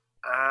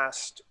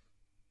asked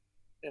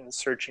in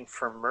searching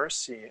for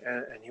mercy,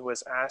 and he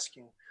was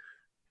asking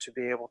to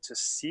be able to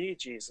see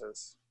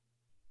Jesus,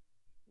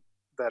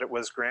 that it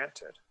was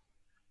granted.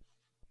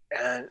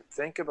 And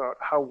think about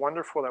how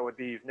wonderful that would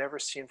be. You've never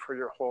seen for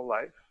your whole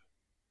life,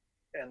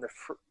 and the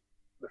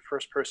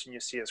first person you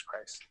see is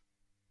Christ.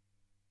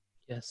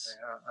 Yes.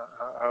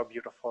 How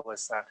beautiful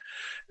is that?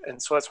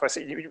 And so that's why I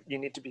say you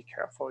need to be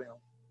careful.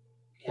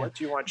 What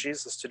do you want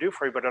Jesus to do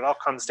for you? But it all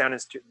comes down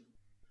as to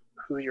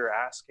who you're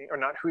asking, or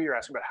not who you're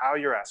asking, but how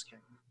you're asking.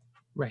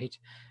 Right.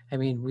 I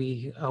mean,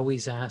 we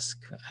always ask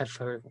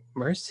for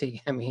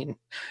mercy. I mean,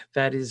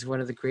 that is one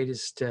of the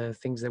greatest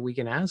things that we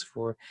can ask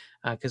for,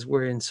 because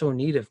we're in so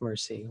need of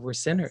mercy. We're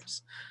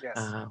sinners.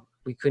 Yes.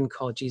 We couldn't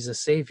call Jesus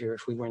Savior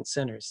if we weren't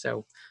sinners.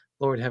 So,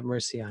 Lord, have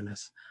mercy on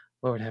us.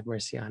 Lord, have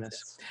mercy on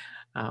us. Yes.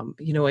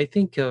 I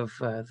think of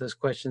those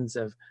questions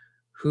of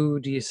who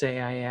do you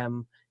say I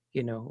am?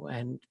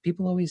 And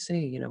people always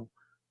say,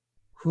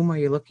 whom are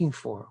you looking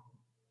for?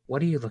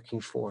 What are you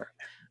looking for?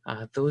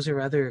 Those are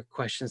other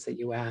questions that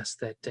you ask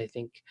that I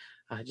think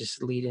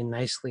just lead in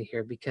nicely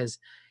here, because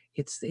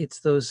it's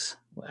those,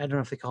 I don't know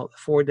if they call it the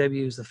 4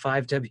 W's, the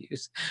 5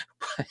 W's,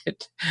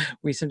 but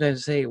we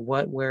sometimes say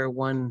what, where,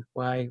 when,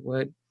 why,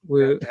 what,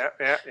 where.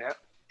 Yeah.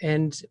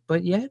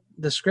 But yet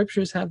the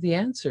scriptures have the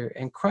answer,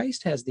 and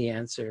Christ has the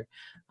answer,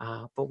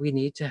 but we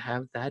need to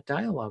have that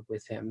dialogue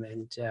with him.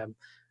 And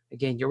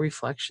again, your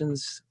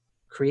reflections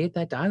create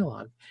that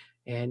dialogue.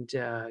 And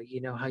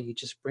how you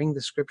just bring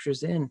the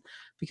scriptures in,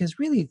 because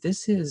really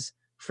this is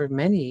for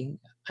many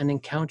an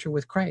encounter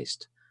with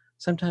Christ,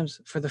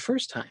 sometimes for the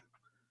first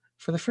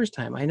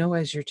time. I know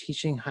as you're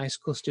teaching high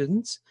school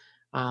students,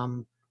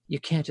 you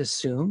can't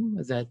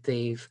assume that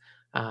they've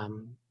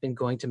been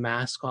going to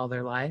mass all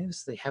their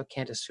lives. They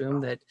can't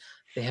assume that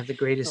they have the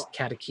greatest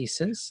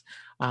catechesis,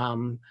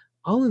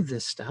 all of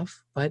this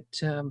stuff. But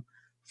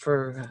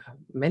for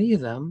many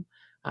of them,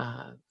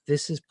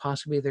 this is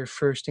possibly their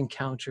first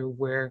encounter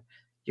where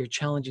you're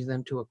challenging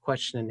them to a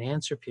question and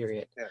answer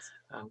period. Yes.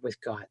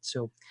 With God.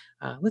 So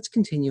let's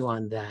continue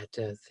on that,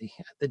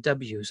 the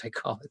W's, I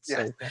call it.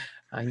 So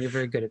you're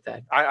very good at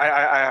that.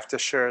 I have to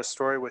share a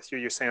story with you.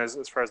 You're saying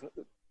as far as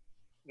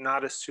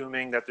not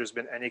assuming that there's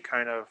been any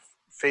kind of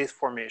faith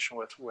formation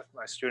with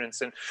my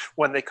students. And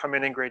when they come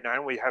in grade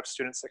 9, we have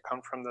students that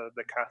come from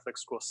the Catholic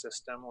school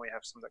system. We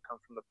have some that come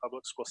from the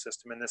public school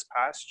system. In this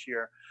past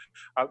year,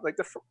 like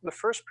the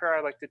first prayer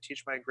I like to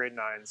teach my grade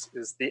 9s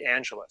is the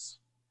Angelus.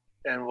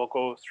 And we'll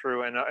go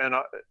through and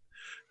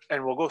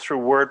we'll go through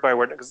word by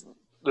word, because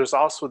there's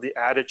also the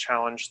added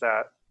challenge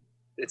that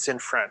it's in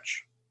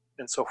French.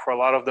 And so for a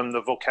lot of them,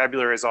 the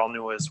vocabulary is all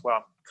new as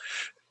well.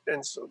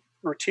 And so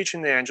we're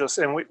teaching the Angelus,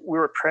 and we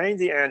were praying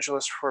the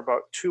Angelus for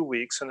about 2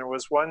 weeks. And there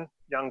was one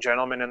young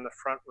gentleman in the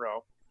front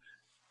row.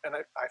 And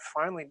I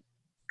finally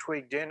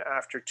twigged in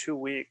after 2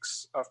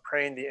 weeks of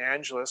praying the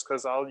Angelus,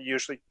 because I'll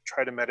usually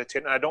try to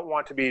meditate. And I don't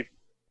want to be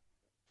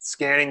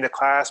scanning the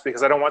class,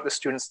 because I don't want the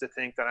students to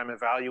think that I'm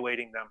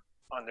evaluating them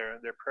on their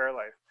prayer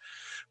life.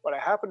 But I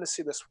happened to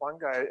see this one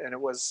guy, and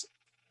it was,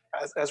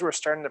 as we're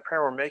starting the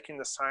prayer, we're making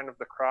the sign of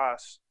the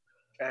cross,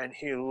 and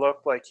he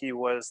looked like he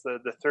was the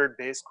third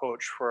base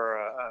coach for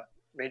a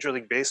Major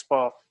League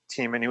Baseball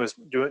team, and he was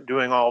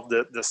doing all of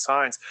the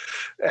signs.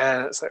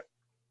 And it's like,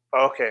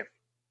 okay,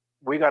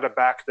 we got to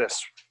back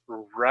this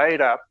right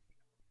up,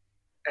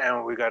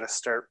 and we got to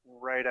start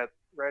right at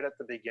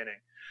the beginning.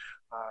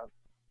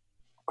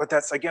 But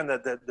that's, again,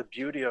 the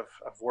beauty of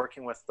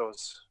working with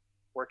those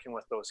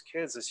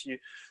kids is you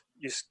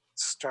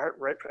start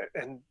right,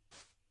 and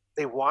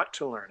they want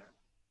to learn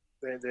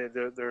it.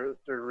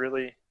 They're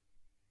really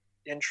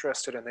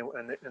interested, and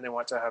they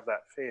want to have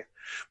that faith.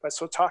 But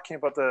so talking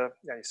about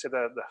you said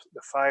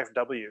the 5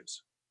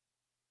 W's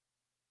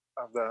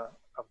of the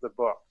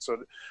book.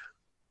 So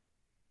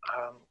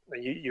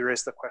you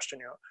raised the question,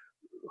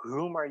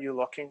 whom are you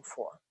looking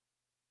for,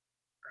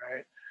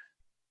 right?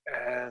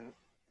 And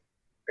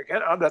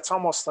again, that's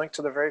almost linked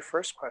to the very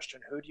first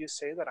question. Who do you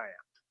say that I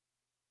am?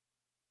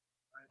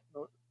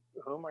 Right?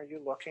 Whom are you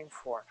looking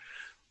for?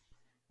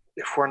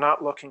 If we're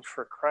not looking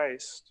for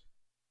Christ,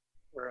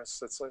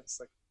 whereas it's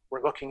like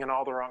we're looking in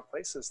all the wrong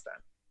places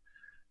then.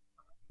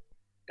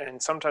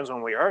 And sometimes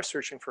when we are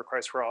searching for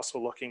Christ, we're also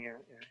looking in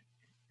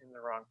the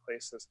wrong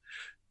places.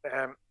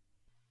 I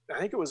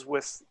think it was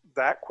with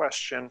that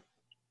question,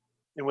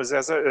 it was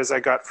as I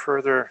got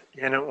further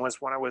in, it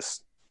was when I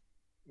was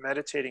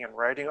meditating and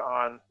writing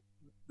on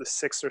the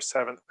 6th or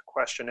 7th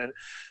question, and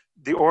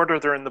the order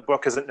they're in the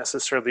book isn't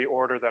necessarily the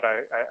order that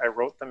I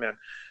wrote them in.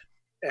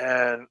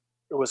 And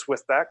it was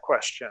with that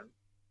question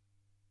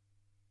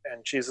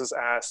And Jesus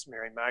asked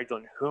Mary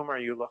Magdalene, whom are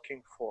you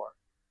looking for?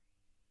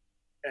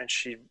 And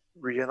she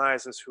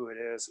realizes who it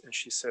is, and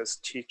she says,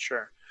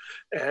 teacher.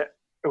 And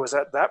it was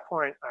at that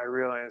point I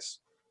realized,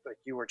 like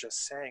you were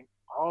just saying,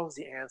 all of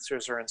the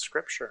answers are in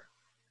Scripture.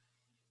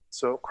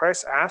 So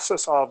Christ asks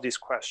us all of these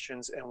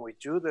questions, and we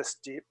do this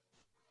deep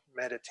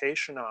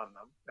meditation on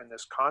them and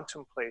this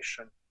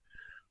contemplation.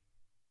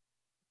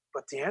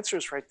 But the answer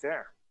is right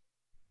there.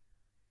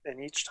 And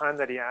each time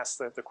that he asks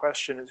the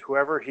question,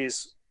 whoever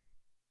he's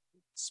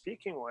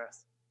speaking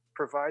with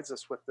provides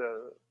us with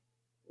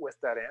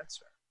that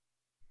answer.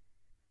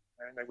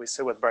 And like we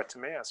said with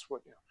Bartimaeus,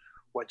 what do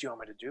you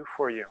want me to do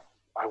for you?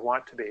 I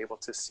want to be able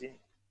to see.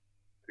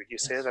 Could you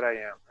say that I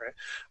am, right?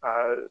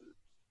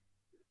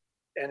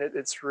 And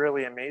it's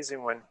really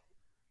amazing when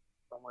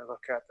we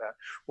look at that.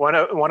 One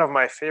of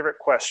my favorite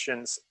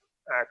questions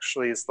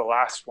actually is the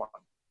last one.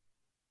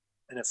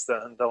 And it's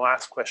the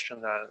last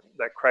question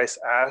that Christ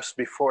asks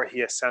before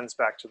he ascends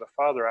back to the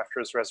Father after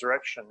his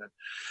resurrection.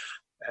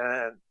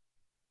 And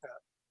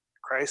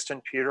Christ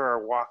and Peter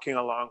are walking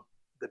along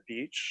the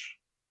beach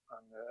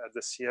at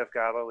the Sea of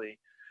Galilee.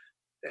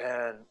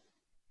 And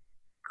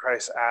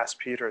Christ asks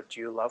Peter, do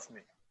you love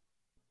me?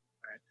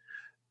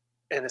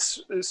 Right? And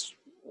it's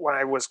when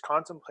I was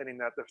contemplating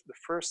that, the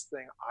first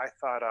thing I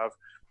thought of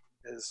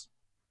is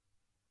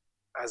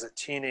as a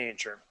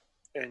teenager,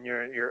 and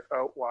you're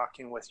out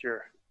walking with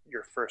your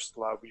first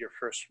love, your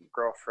first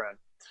girlfriend,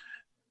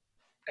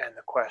 and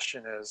the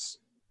question is,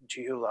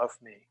 do you love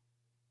me?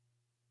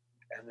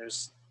 And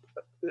there's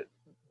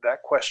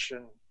that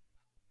question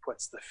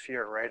puts the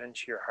fear right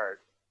into your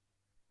heart.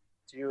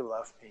 Do you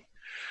love me?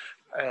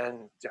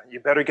 And you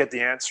better get the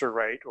answer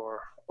right,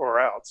 or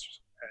else,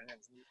 and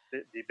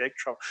be big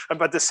trouble.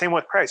 But the same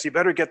with Christ, you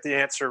better get the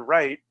answer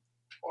right,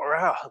 or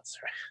else.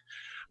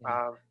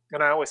 Right?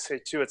 And I always say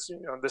too, it's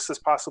this is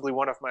possibly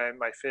one of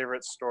my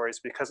favorite stories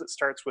because it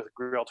starts with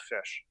grilled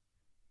fish,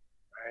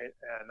 right?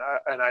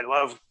 And I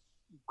love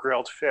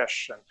grilled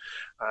fish,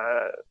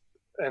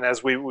 and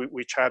as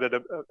we chatted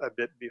a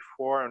bit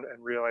before and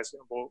realized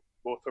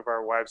both of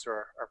our wives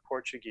are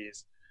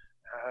Portuguese,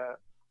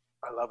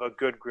 I love a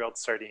good grilled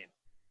sardine,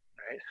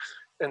 right?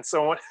 And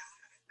so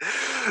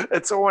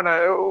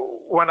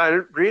when I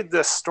read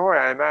this story,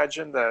 I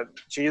imagine that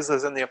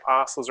Jesus and the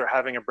apostles are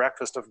having a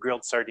breakfast of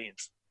grilled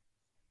sardines.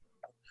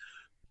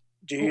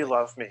 Do you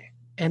love me?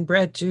 And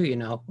bread too,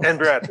 And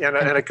bread, and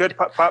a good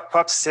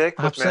pop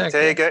stick with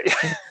manteiga.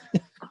 Yeah.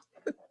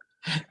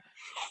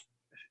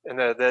 And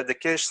the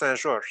quiche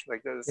Saint-Georges,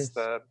 like this.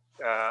 Yes.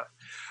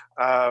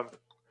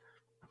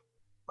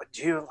 But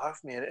do you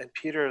love me? And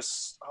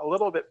Peter's a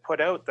little bit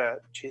put out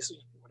that Jesus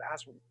would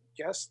ask him,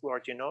 yes,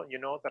 Lord, you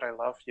know that I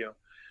love you.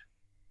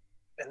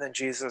 And then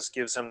Jesus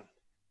gives him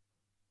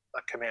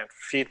a command,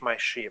 feed my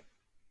sheep.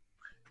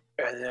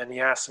 And then he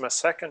asks him a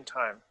second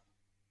time,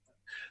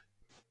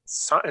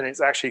 and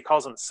it's actually, he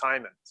calls him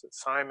Simon. So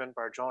Simon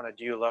Bar-Jonah,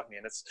 do you love me?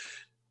 And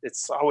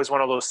it's always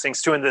one of those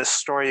things too. In this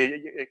story,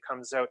 it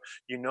comes out,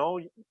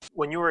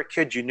 when you were a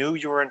kid, you knew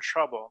you were in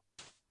trouble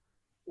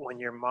when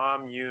your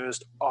mom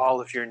used all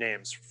of your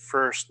names,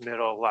 first,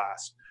 middle,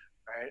 last,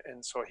 right?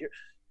 And so here,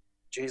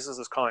 Jesus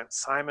is calling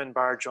Simon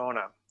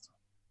Bar-Jonah.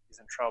 He's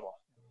in trouble.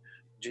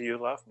 Do you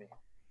love me?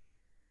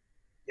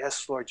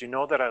 Yes, Lord, you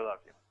know that I love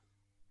you.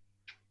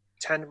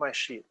 Tend my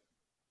sheep.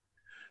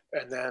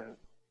 And then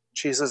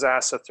Jesus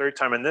asks a third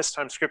time, and this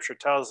time Scripture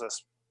tells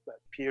us that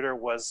Peter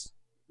was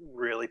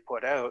really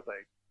put out,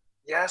 like,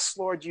 yes,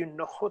 Lord, you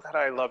know that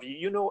I love you.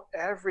 You know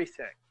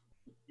everything.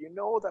 You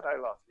know that I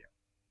love you.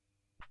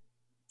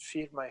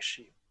 Feed my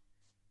sheep.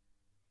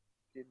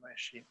 Feed my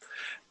sheep.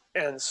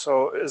 And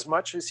so as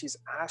much as he's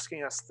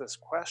asking us this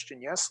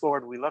question, yes,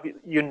 Lord, we love you.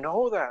 You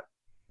know that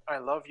I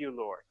love you,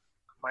 Lord.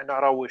 I might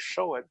not always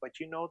show it, but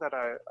you know that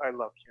I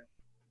love you.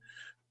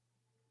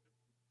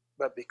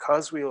 But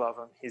because we love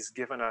him, he's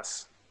given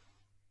us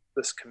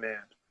this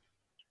command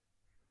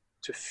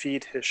to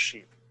feed his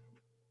sheep,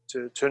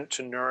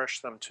 to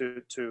nourish them,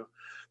 to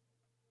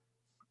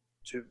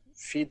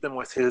feed them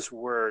with his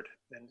word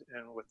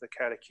and with the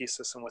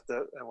catechesis and with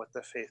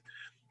the faith.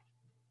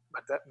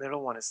 But that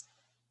middle one is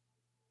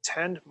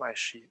tend my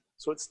sheep.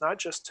 So it's not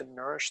just to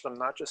nourish them,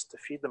 not just to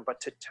feed them, but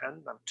to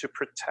tend them, to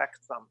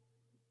protect them.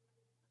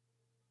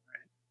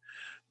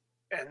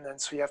 Right? And then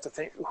so you have to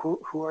think,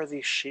 who are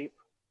these sheep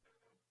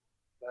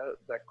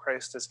that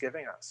Christ is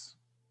giving us?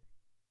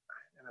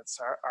 And it's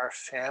our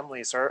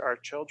families, our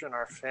children,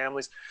 our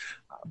families,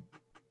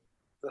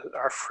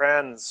 our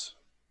friends,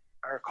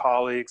 our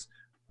colleagues.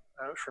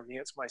 For me,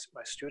 it's my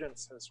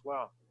students as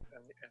well.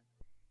 And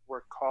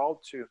we're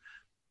called to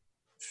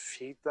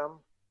feed them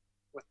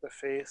with the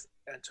faith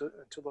and to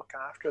look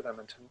after them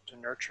and to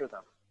nurture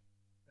them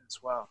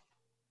as well.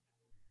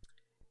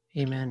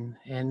 Amen.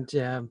 And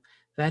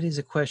that is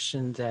a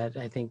question that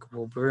I think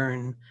will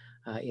burn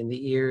in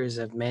the ears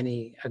of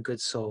many a good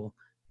soul.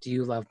 Do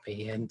you love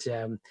me? And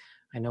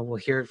I know we'll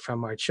hear it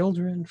from our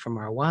children, from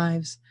our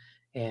wives,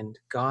 and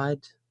God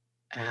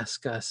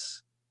asks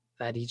us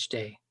that each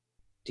day.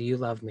 Do you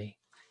love me?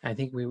 I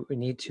think we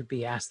need to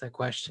be asked that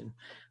question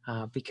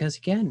because,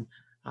 again,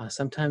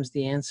 sometimes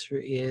the answer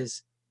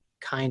is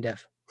kind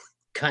of,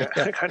 kind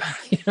Yeah, of, kind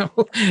of. you know,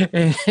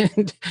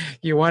 and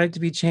you want it to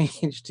be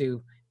changed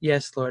to,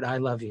 yes, Lord, I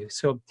love you.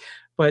 So,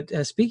 but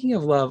speaking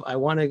of love, I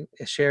want to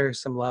share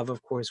some love,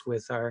 of course,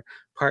 with our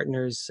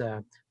partners,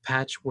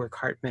 Patchwork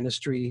Heart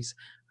Ministries,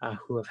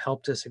 who have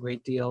helped us a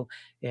great deal.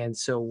 And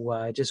so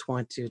I just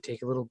want to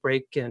take a little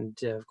break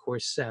and, of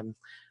course,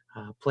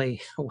 play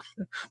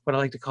what I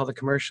like to call the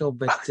commercial,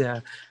 but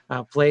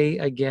play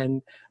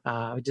again,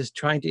 just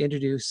trying to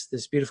introduce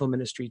this beautiful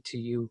ministry to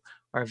you,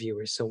 our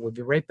viewers. So we'll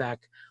be right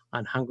back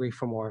on Hungry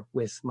for More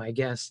with my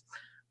guest,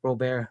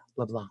 Robert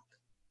LeBlanc.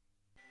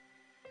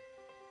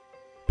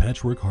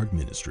 Patchwork Heart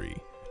Ministry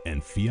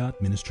and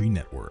Fiat Ministry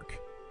Network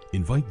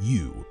invite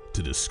you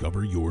to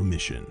discover your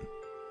mission.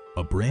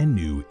 A brand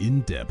new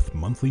in-depth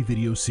monthly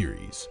video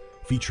series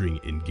featuring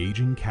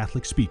engaging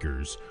Catholic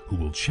speakers who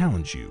will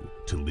challenge you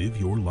to live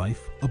your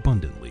life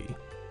abundantly.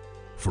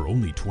 For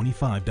only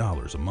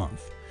 $25 a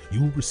month,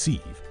 you will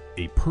receive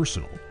a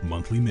personal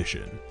monthly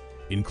mission,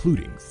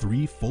 including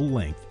 3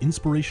 full-length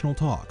inspirational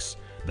talks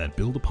that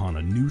build upon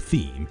a new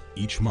theme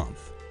each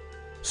month.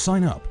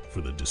 Sign up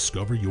for the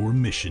Discover Your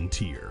Mission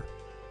tier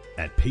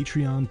at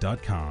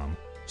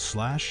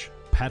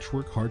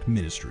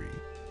patreon.com/patchworkheartministry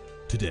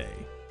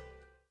today.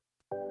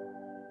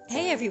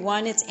 Hey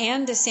everyone, it's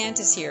Ann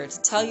DeSantis here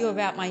to tell you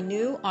about my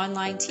new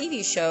online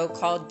TV show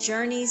called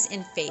Journeys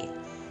in Faith.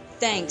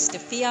 Thanks to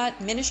Fiat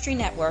Ministry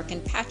Network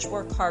and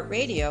Patchwork Heart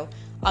Radio,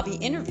 I'll be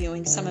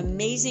interviewing some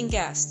amazing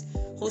guests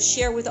who'll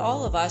share with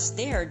all of us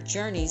their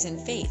journeys in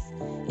faith.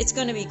 It's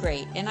going to be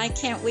great, and I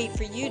can't wait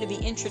for you to be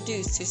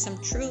introduced to some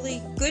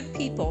truly good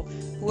people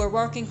who are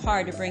working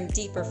hard to bring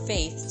deeper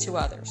faith to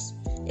others.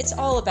 It's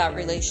all about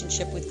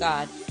relationship with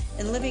God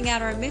and living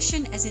out our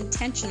mission as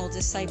intentional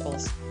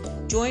disciples.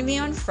 Join me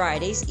on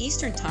Fridays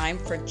Eastern Time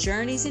for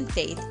Journeys in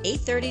Faith,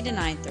 8:30 to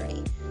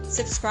 9:30.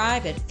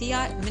 Subscribe at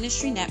Fiat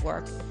Ministry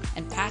Network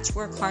and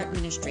Patchwork Heart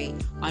Ministry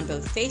on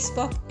both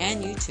Facebook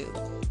and YouTube.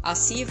 I'll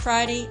see you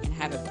Friday and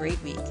have a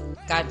great week.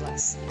 God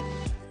bless.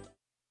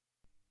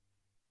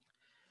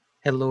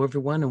 Hello,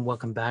 everyone, and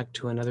welcome back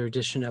to another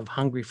edition of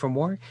Hungry for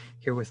More,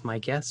 here with my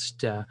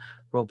guest,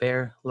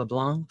 Robert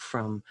LeBlanc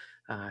from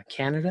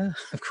Canada.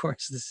 Of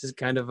course, this is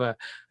kind of a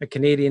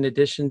Canadian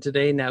edition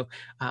today. Now,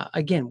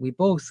 again, we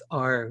both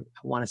are,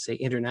 I want to say,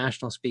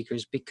 international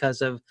speakers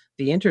because of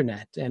the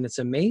internet, and it's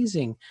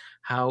amazing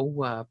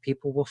how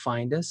people will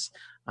find us.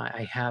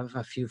 I have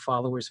a few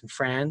followers in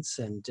France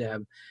and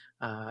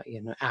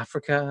in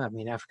Africa. I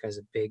mean, Africa is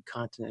a big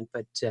continent,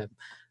 but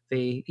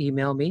they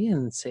email me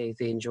and say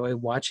they enjoy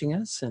watching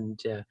us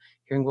and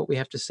hearing what we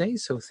have to say.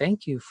 So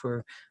thank you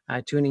for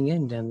tuning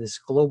in on this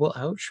global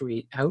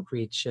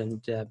outreach.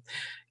 And,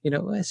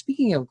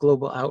 speaking of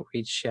global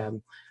outreach,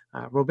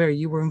 Robert,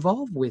 you were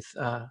involved with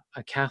a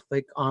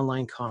Catholic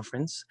online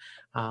conference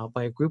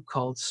by a group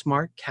called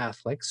Smart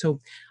Catholic.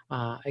 So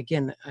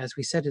again, as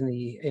we said in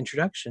the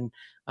introduction,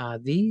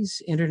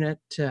 these internet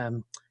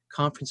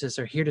conferences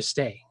are here to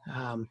stay.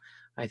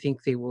 I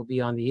think they will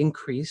be on the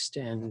increased,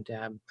 and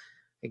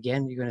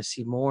again, you're going to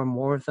see more and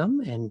more of them.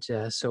 And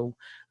so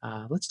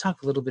let's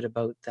talk a little bit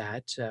about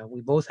that. We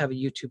both have a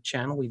YouTube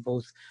channel. We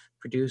both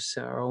produce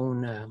our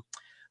own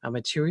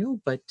material,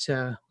 but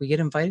we get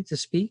invited to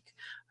speak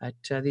at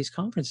these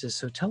conferences.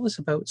 So tell us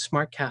about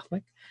Smart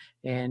Catholic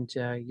and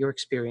your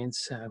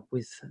experience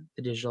with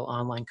the digital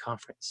online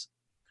conference.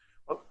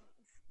 Well,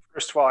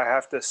 first of all, I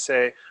have to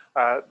say,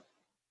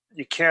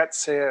 you can't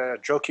say a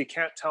joke. You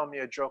can't tell me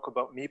a joke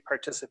about me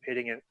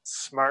participating in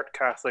Smart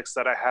Catholics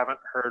that I haven't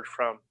heard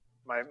from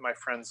my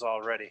friends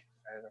already,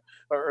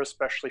 or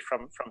especially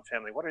from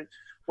family. What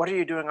are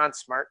you doing on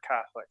Smart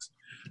Catholics?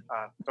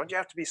 Don't you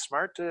have to be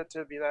smart to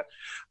be that?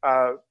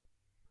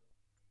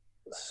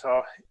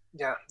 So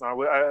yeah,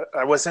 no,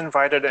 I was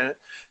invited,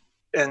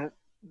 and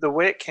the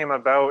way it came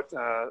about,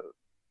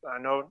 I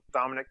know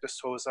Dominic De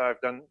Souza.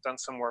 I've done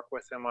some work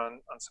with him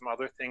on some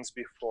other things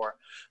before,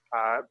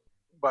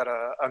 but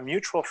a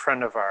mutual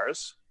friend of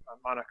ours,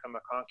 Monica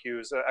McConkey,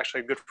 who's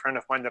actually a good friend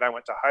of mine that I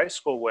went to high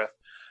school with,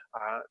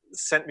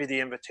 sent me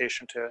the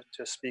invitation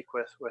to speak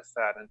with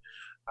that. And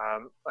I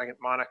think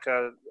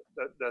Monica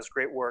does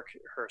great work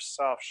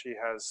herself. She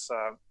has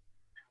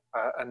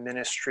a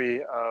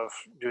ministry of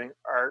doing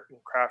art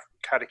and craft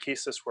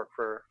catechesis work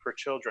for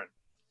children,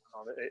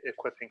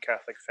 equipping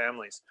Catholic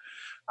families.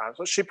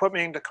 So she put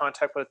me into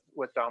contact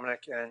with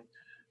Dominic, and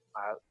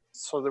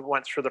so they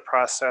went through the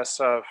process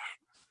of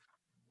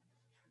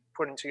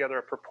putting together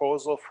a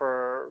proposal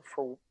for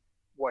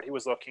what he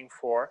was looking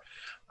for.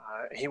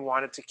 He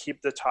wanted to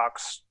keep the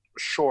talks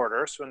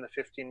shorter, so in the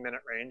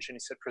 15-minute range, and he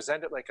said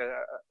present it like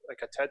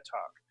a TED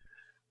talk.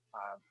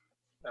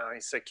 He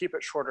said keep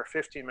it shorter,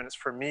 15 minutes.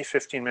 For me,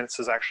 15 minutes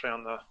is actually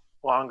on the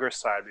longer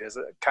side, because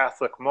a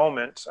Catholic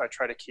moment, I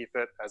try to keep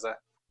it as a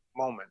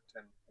moment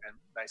and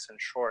nice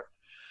and short.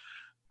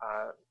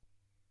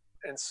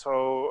 And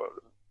so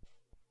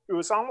it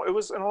was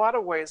in a lot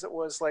of ways, it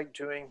was like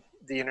doing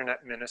the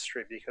internet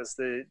ministry, because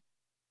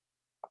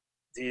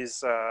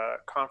these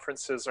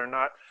conferences are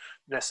not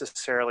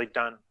necessarily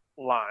done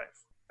live.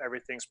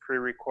 Everything's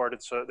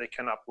pre-recorded so that they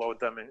can upload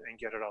them and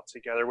get it all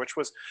together, which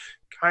was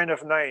kind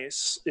of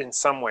nice in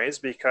some ways,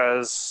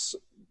 because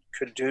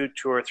could do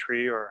 2 or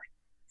 3 or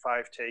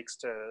 5 takes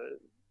to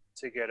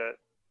get it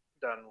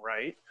done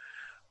right.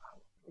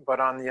 But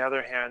on the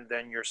other hand,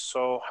 then you're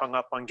so hung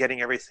up on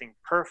getting everything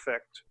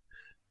perfect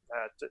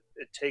that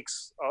it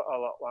takes a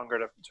lot longer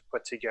to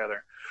put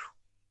together.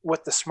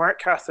 With the Smart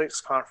Catholics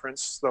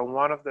Conference, though,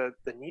 one of the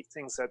neat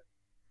things that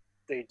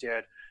they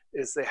did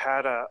is they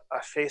had a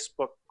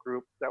Facebook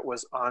group that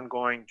was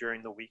ongoing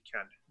during the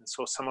weekend. And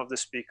so some of the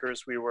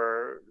speakers, we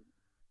were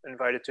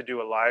invited to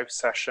do a live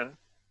session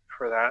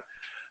for that.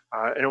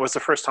 And it was the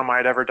first time I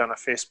had ever done a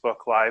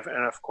Facebook Live.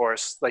 And of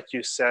course, like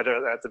you said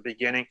at the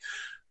beginning,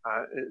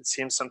 it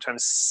seems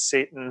sometimes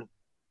Satan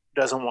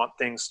doesn't want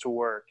things to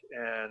work.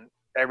 And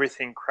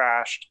everything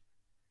crashed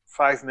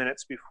 5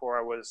 minutes before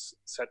I was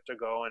set to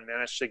go, and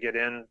managed to get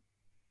in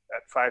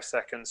at 5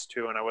 seconds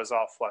to, and I was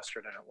all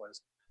flustered, and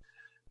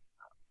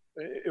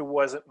it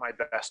wasn't my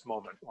best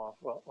moment.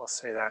 We'll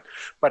say that.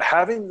 But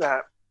having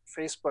that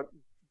Facebook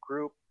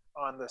group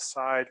on the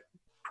side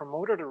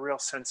promoted a real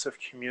sense of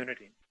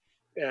community,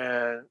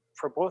 and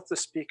for both the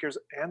speakers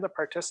and the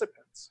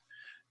participants.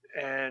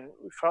 And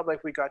we felt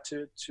like we got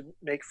to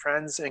make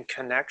friends and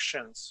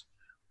connections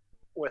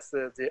with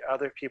the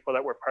other people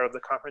that were part of the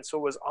conference. So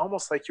it was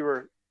almost like you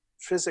were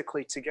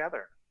physically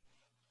together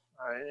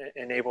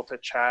and able to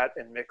chat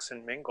and mix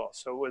and mingle.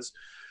 So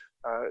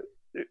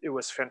it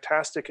was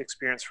fantastic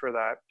experience for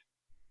that.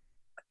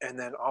 And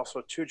then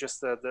also too,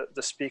 just the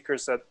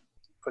speakers that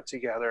put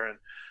together, and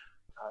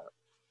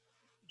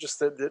just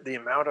the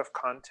amount of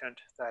content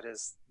that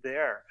is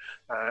there,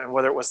 and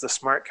whether it was the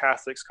Smart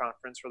Catholics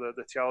Conference or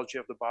the Theology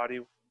of the Body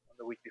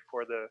the week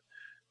before, the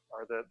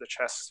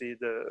Chastity,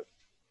 the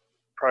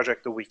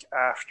project the week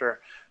after,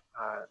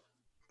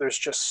 there's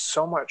just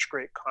so much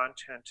great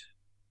content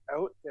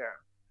out there.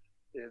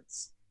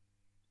 It's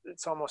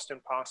almost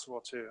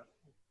impossible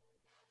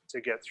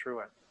to get through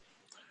it.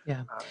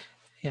 Yeah.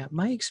 Yeah,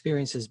 my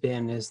experience has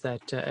been is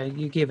that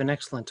you gave an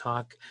excellent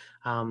talk.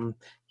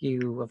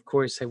 Of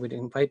course, I would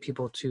invite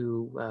people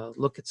to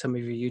look at some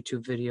of your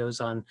YouTube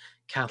videos on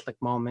Catholic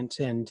Moment,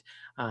 and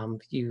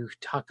you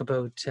talk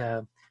about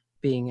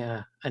being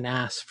an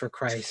ass for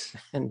Christ.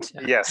 And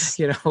yes,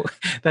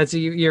 that's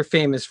you're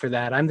famous for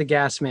that. I'm the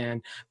gas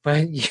man,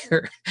 but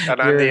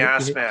I'm the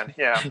ass man.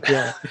 Yeah,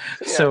 yeah.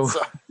 So.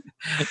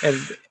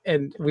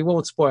 And we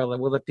won't spoil it.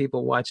 We'll let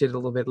people watch it a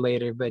little bit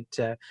later. But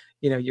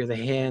you're the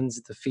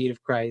hands, the feet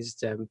of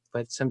Christ.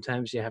 But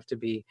sometimes you have to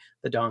be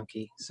the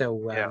donkey.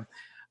 So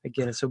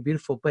again, it's so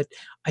beautiful. But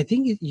I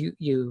think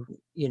you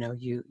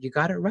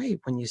got it right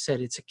when you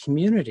said it's a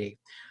community.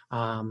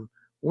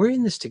 We're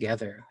in this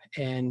together.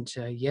 And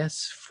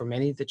yes, for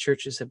many, the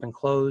churches have been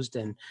closed,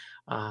 and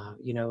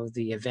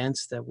the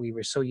events that we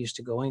were so used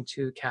to going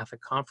to,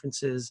 Catholic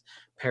conferences,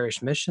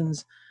 parish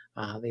missions.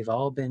 They've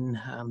all been,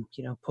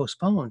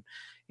 postponed.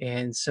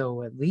 And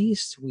so at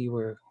least we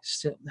were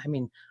still,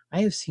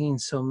 I have seen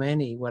so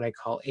many what I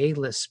call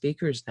A-list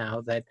speakers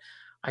now that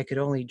I could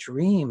only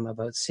dream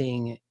about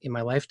seeing in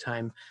my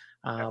lifetime,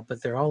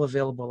 but they're all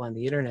available on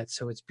the internet.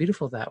 So it's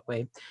beautiful that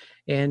way.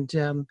 And,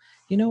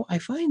 I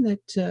find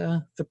that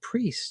the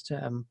priests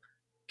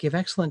give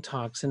excellent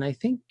talks. And I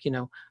think,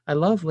 I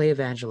love lay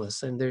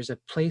evangelists, and there's a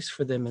place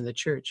for them in the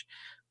church.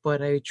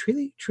 But I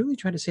truly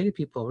try to say to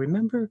people,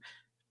 remember,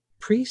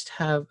 priests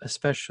have a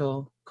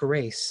special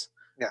grace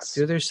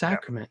through their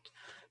sacrament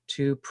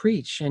to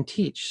preach and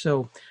teach.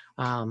 So,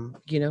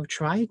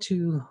 try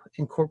to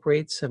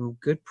incorporate some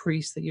good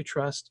priests that you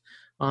trust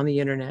on the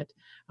internet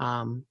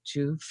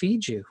to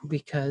feed you,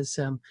 because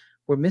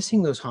we're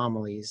missing those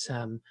homilies.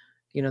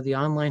 The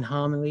online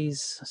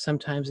homilies,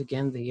 sometimes,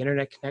 again, the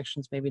internet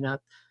connection's maybe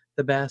not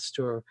the best,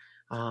 or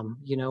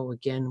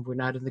again, we're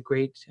not in the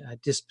great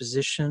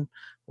disposition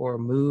or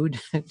mood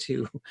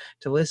to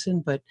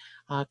listen, but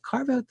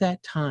carve out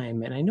that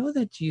time. And I know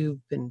that you've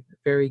been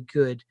very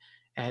good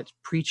at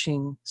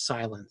preaching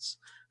silence,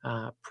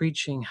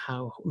 preaching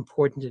how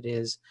important it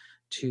is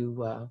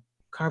to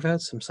carve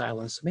out some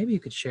silence. So maybe you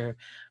could share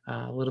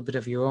a little bit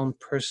of your own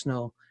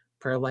personal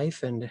prayer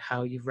life and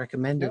how you've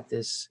recommended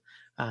this,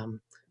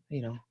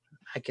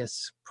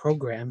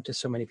 program to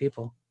so many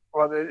people.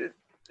 Well,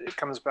 it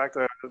comes back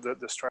to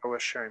the story I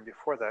was sharing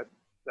before, that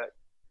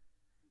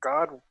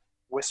God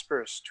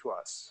whispers to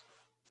us,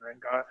 right?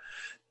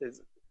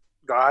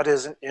 God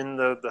isn't in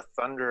the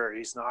thunder.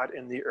 He's not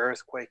in the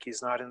earthquake.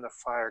 He's not in the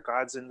fire.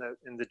 God's in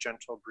the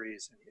gentle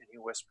breeze, and he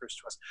whispers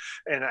to us.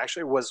 And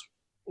actually, it was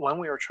when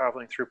we were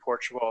traveling through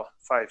Portugal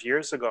 5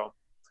 years ago,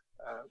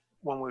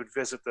 when we would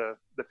visit the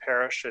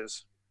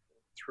parishes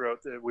throughout.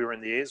 We were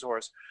in the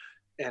Azores,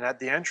 and at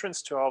the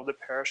entrance to all of the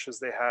parishes,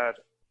 they had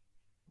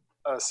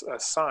a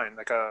sign,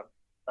 like a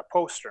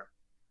poster,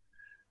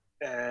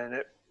 and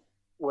it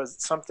was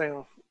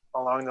something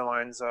along the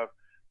lines of,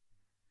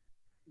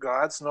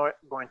 God's not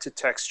going to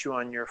text you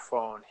on your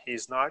phone.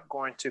 He's not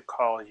going to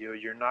call you.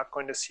 You're not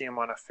going to see him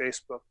on a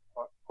Facebook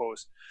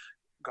post.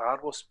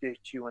 God will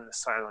speak to you in the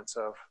silence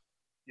of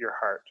your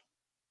heart.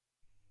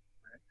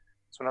 Right?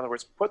 So in other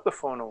words, put the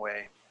phone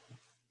away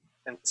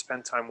and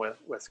spend time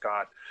with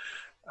God.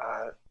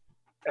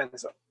 And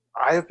so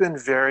I have been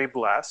very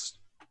blessed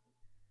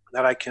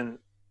that I can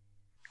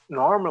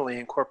normally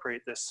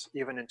incorporate this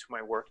even into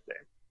my workday.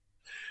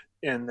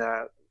 In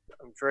that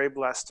I'm very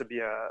blessed to be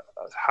a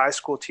high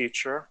school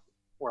teacher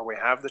where we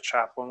have the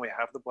chapel and we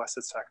have the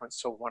Blessed Sacrament.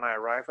 So when I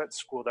arrive at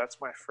school, that's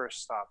my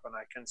first stop, and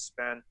I can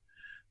spend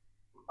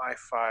my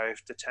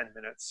 5 to 10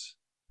 minutes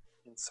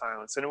in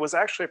silence. And it was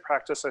actually a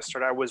practice I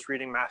started. I was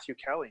reading Matthew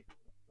Kelly,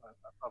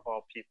 of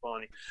all people,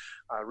 and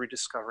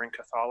rediscovering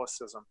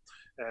Catholicism.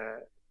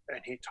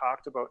 And he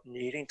talked about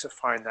needing to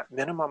find that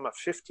minimum of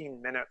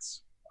 15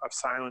 minutes of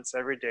silence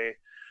every day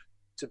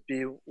to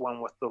be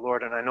one with the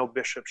Lord. And I know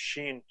Bishop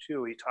Sheen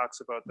too, he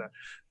talks about that.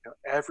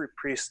 Every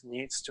priest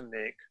needs to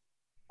make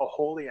a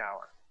holy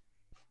hour.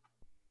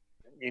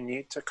 You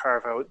need to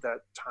carve out that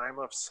time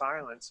of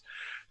silence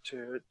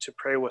to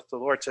pray with the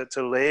Lord,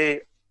 to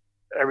lay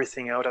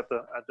everything out at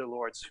the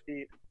Lord's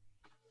feet,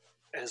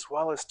 as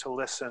well as to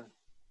listen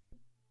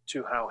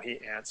to how he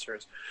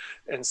answers.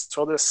 And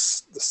so the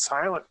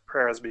silent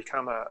prayer has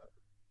become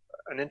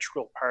an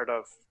integral part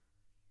of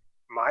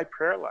my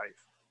prayer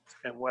life.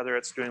 And whether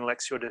it's doing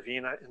Lectio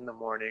Divina in the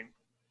morning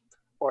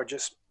or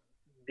just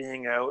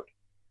being out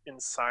in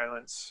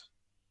silence,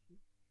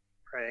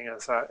 praying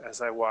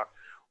as I walk,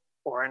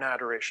 or in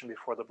adoration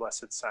before the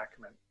Blessed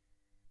Sacrament.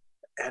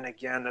 And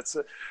again,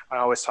 I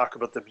always talk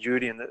about the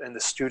beauty and the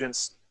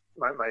students,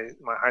 my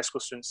high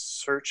school students,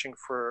 searching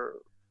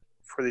for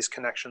these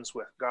connections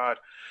with God.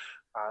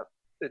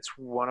 It's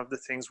one of the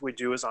things we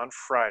do is on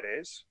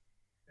Fridays,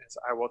 is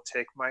I will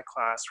take my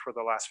class for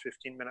the last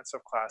 15 minutes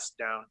of class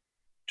down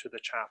to the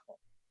chapel.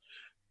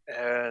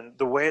 And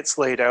the way it's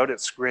laid out,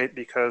 it's great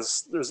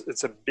because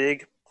it's a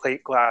big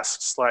plate glass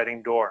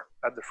sliding door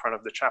at the front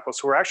of the chapel.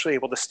 So we're actually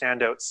able to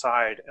stand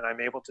outside, and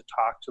I'm able to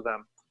talk to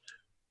them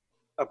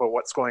about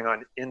what's going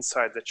on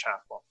inside the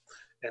chapel.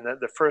 And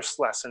the first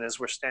lesson is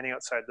we're standing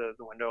outside the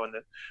window, and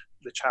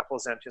the chapel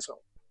is empty. So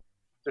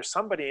there's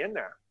somebody in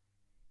there.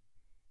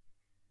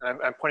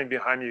 And I'm pointing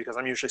behind me because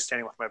I'm usually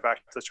standing with my back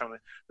to the chapel.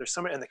 There's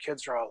somebody, and the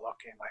kids are all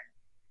looking like,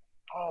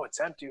 oh, it's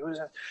empty. Who's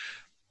in?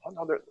 Oh,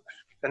 no,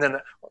 and then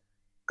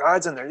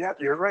God's in there. Yeah,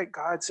 you're right.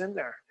 God's in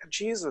there.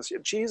 Jesus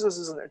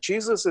is in there.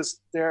 Jesus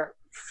is there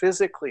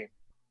physically,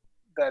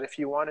 that if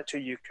you wanted to,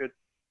 you could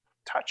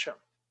touch him.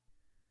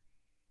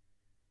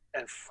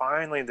 And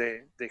finally,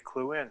 they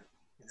clue in.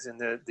 He's in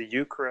the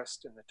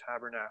Eucharist in the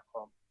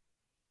tabernacle.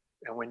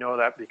 And we know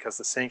that because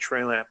the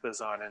sanctuary lamp is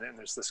on, and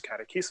there's this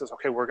catechesis.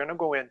 Okay, we're going to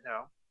go in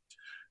now,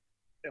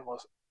 and we'll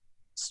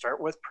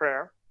start with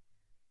prayer.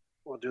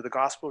 We'll do the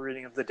gospel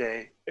reading of the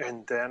day,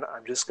 and then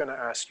I'm just going to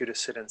ask you to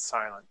sit in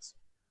silence.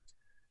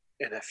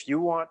 And if you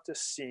want to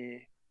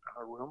see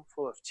a room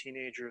full of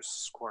teenagers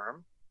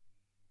squirm,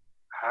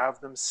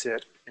 have them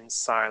sit in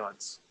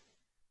silence,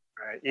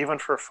 right? Even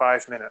for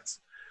 5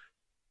 minutes.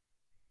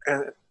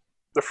 And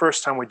the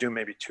first time we do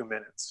maybe 2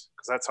 minutes,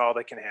 because that's all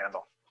they can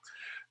handle.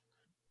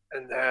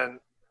 And then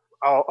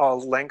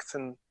I'll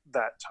lengthen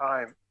that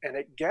time. And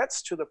it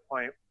gets to the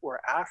point where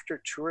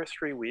after 2 or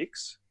 3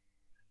 weeks,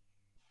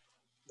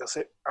 they'll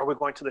say, are we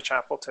going to the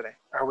chapel today?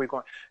 Are we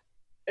going?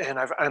 And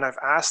I've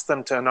asked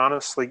them to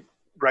anonymously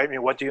write me,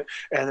 what do you,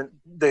 and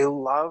they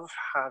love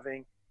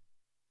having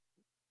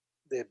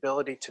the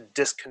ability to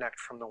disconnect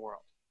from the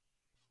world.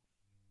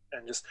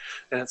 And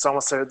it's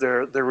almost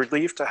they're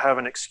relieved to have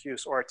an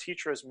excuse, or a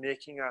teacher is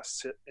making us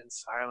sit in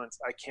silence.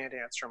 I can't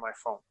answer my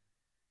phone,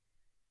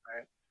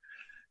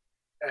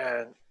 right?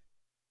 And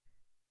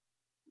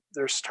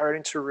they're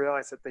starting to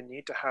realize that they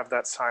need to have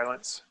that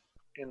silence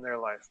in their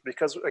life,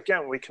 because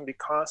again, we can be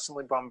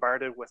constantly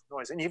bombarded with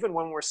noise. And even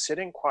when we're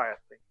sitting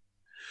quietly,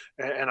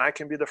 and I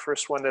can be the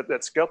first one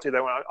that's guilty,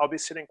 that when I'll be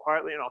sitting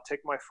quietly and I'll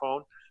take my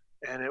phone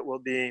and it will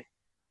be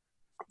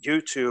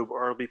YouTube,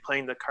 or it'll be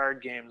playing the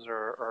card games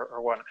or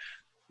what.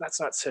 That's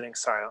not sitting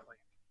silently.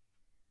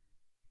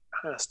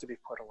 It has to be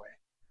put away.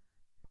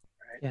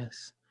 Right?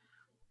 Yes.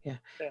 Yeah.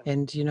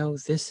 And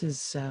this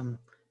is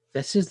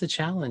the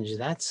challenge.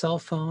 That cell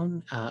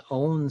phone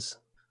owns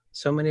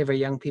so many of our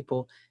young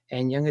people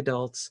and young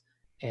adults,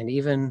 and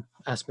even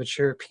us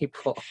mature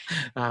people.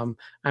 I'm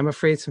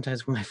afraid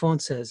sometimes when my phone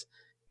says,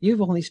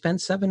 "You've only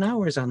spent 7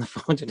 hours on the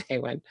phone today," I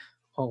went,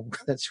 "Oh,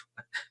 that's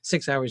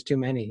 6 hours too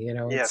many."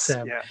 Yes,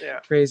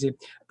 it's crazy.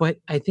 But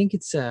I think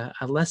it's a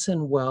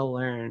lesson well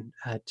learned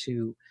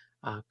to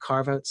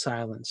carve out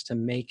silence, to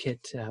make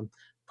it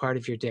part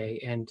of your day.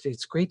 And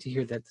it's great to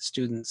hear that the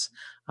students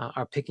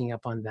are picking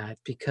up on that,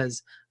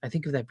 because I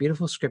think of that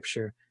beautiful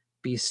scripture,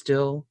 "Be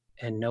still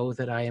and know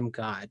that I am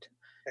God."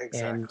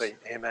 Exactly.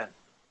 And amen.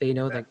 they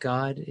know that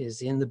God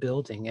is in the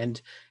building, and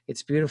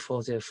it's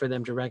beautiful for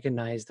them to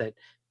recognize that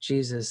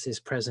Jesus is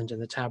present in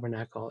the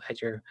tabernacle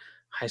at your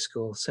high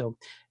school. So,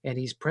 and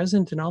he's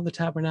present in all the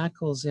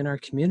tabernacles in our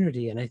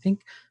community. And I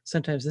think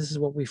sometimes this is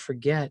what we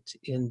forget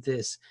in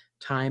this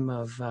time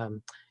of,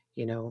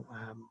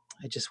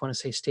 I just want to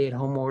say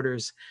stay-at-home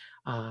orders.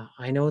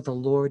 I know the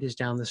Lord is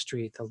down the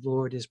street. The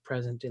Lord is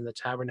present in the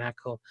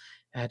tabernacle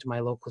at my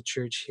local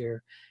church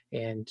here.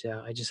 And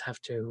I just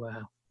have to,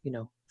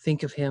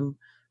 think of him,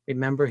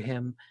 remember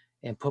him,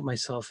 and put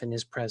myself in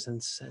his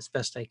presence as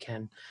best I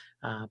can.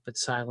 But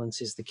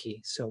silence is the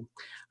key. So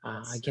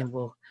again,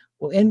 we'll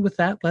end with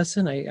that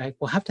lesson. I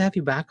will have to have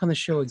you back on the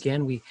show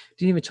again. We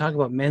didn't even talk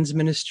about men's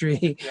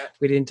ministry. Yeah.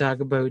 We didn't talk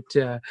about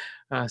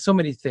so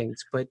many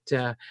things. But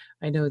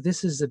I know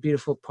this is a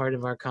beautiful part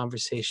of our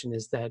conversation,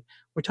 is that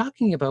we're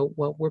talking about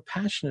what we're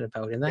passionate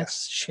about, and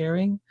that's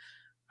sharing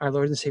our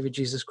Lord and Savior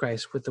Jesus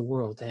Christ with the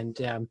world. And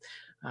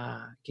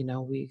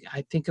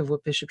I think of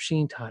what Bishop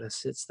Sheen taught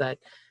us. It's that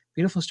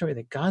beautiful story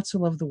that God so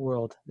loved the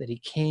world that he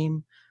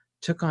came,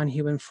 took on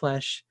human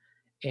flesh,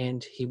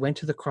 and he went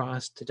to the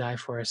cross to die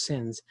for our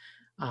sins.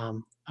 I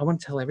want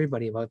to tell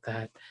everybody about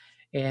that.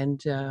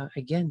 And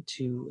again,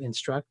 to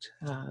instruct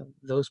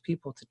those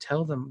people, to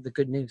tell them the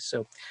good news.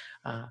 So,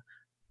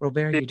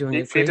 Robert, you're doing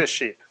it great. Feed his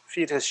sheep.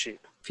 Feed his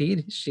sheep.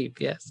 Feed his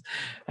sheep, yes,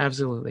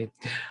 absolutely.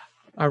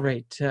 All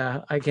right.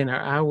 Again,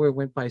 our hour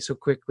went by so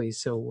quickly.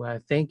 So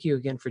thank you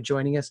again for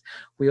joining us.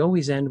 We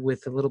always end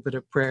with a little bit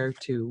of prayer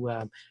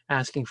to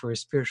asking for a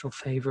spiritual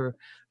favor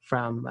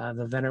from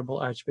the Venerable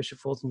Archbishop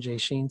Fulton J.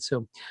 Sheen.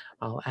 So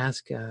I'll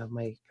ask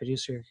my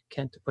producer,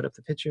 Kent, to put up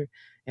the picture,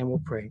 and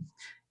we'll pray.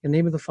 In the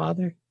name of the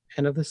Father,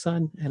 and of the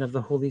Son, and of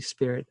the Holy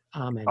Spirit.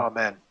 Amen.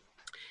 Amen.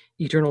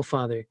 Eternal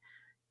Father,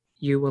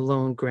 you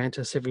alone grant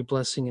us every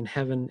blessing in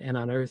heaven and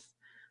on earth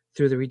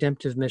through the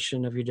redemptive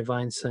mission of your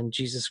divine Son,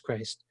 Jesus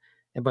Christ,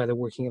 and by the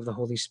working of the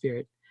Holy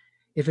Spirit.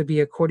 If it be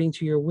according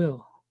to your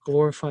will,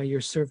 glorify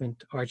your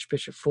servant,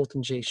 Archbishop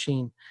Fulton J.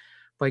 Sheen,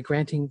 by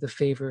granting the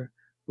favor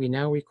we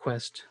now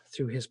request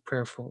through his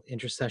prayerful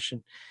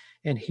intercession.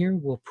 And here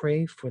we'll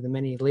pray for the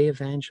many lay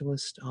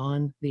evangelists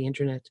on the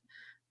internet,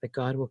 that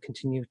God will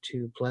continue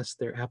to bless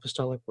their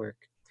apostolic work.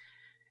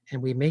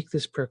 And we make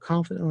this prayer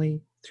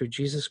confidently through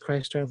Jesus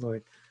Christ our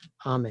Lord.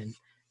 Amen. In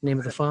the name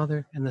of the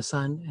Father, and the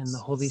Son, and the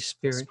Holy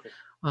Spirit.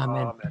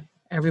 Amen. Amen.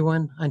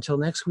 Everyone, until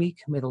next week,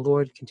 may the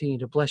Lord continue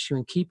to bless you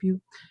and keep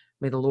you.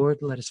 May the Lord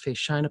let his face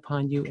shine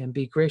upon you and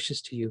be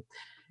gracious to you.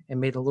 And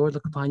may the Lord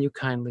look upon you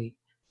kindly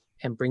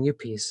and bring you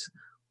peace.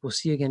 We'll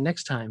see you again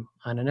next time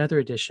on another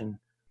edition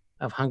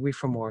of Hungry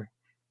for More,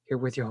 here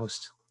with your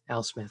host,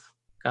 Al Smith.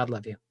 God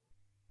love you.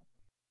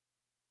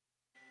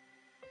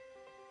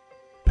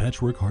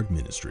 Patchwork Heart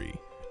Ministry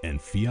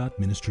and Fiat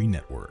Ministry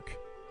Network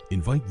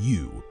invite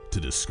you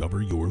to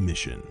discover your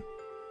mission.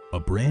 A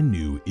brand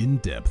new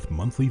in-depth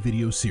monthly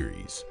video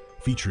series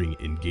featuring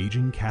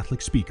engaging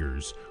Catholic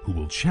speakers who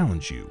will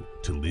challenge you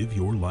to live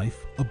your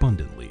life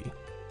abundantly.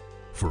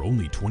 For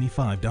only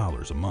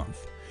 $25 a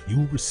month, you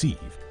will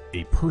receive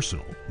a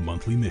personal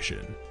monthly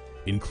mission,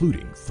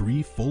 including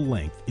 3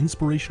 full-length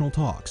inspirational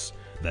talks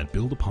that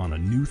build upon a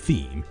new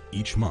theme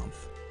each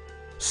month.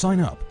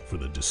 Sign up for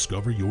the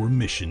Discover Your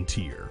Mission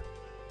tier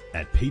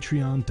at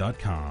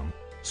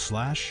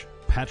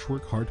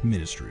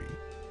patreon.com/patchworkheartministry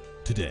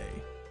today.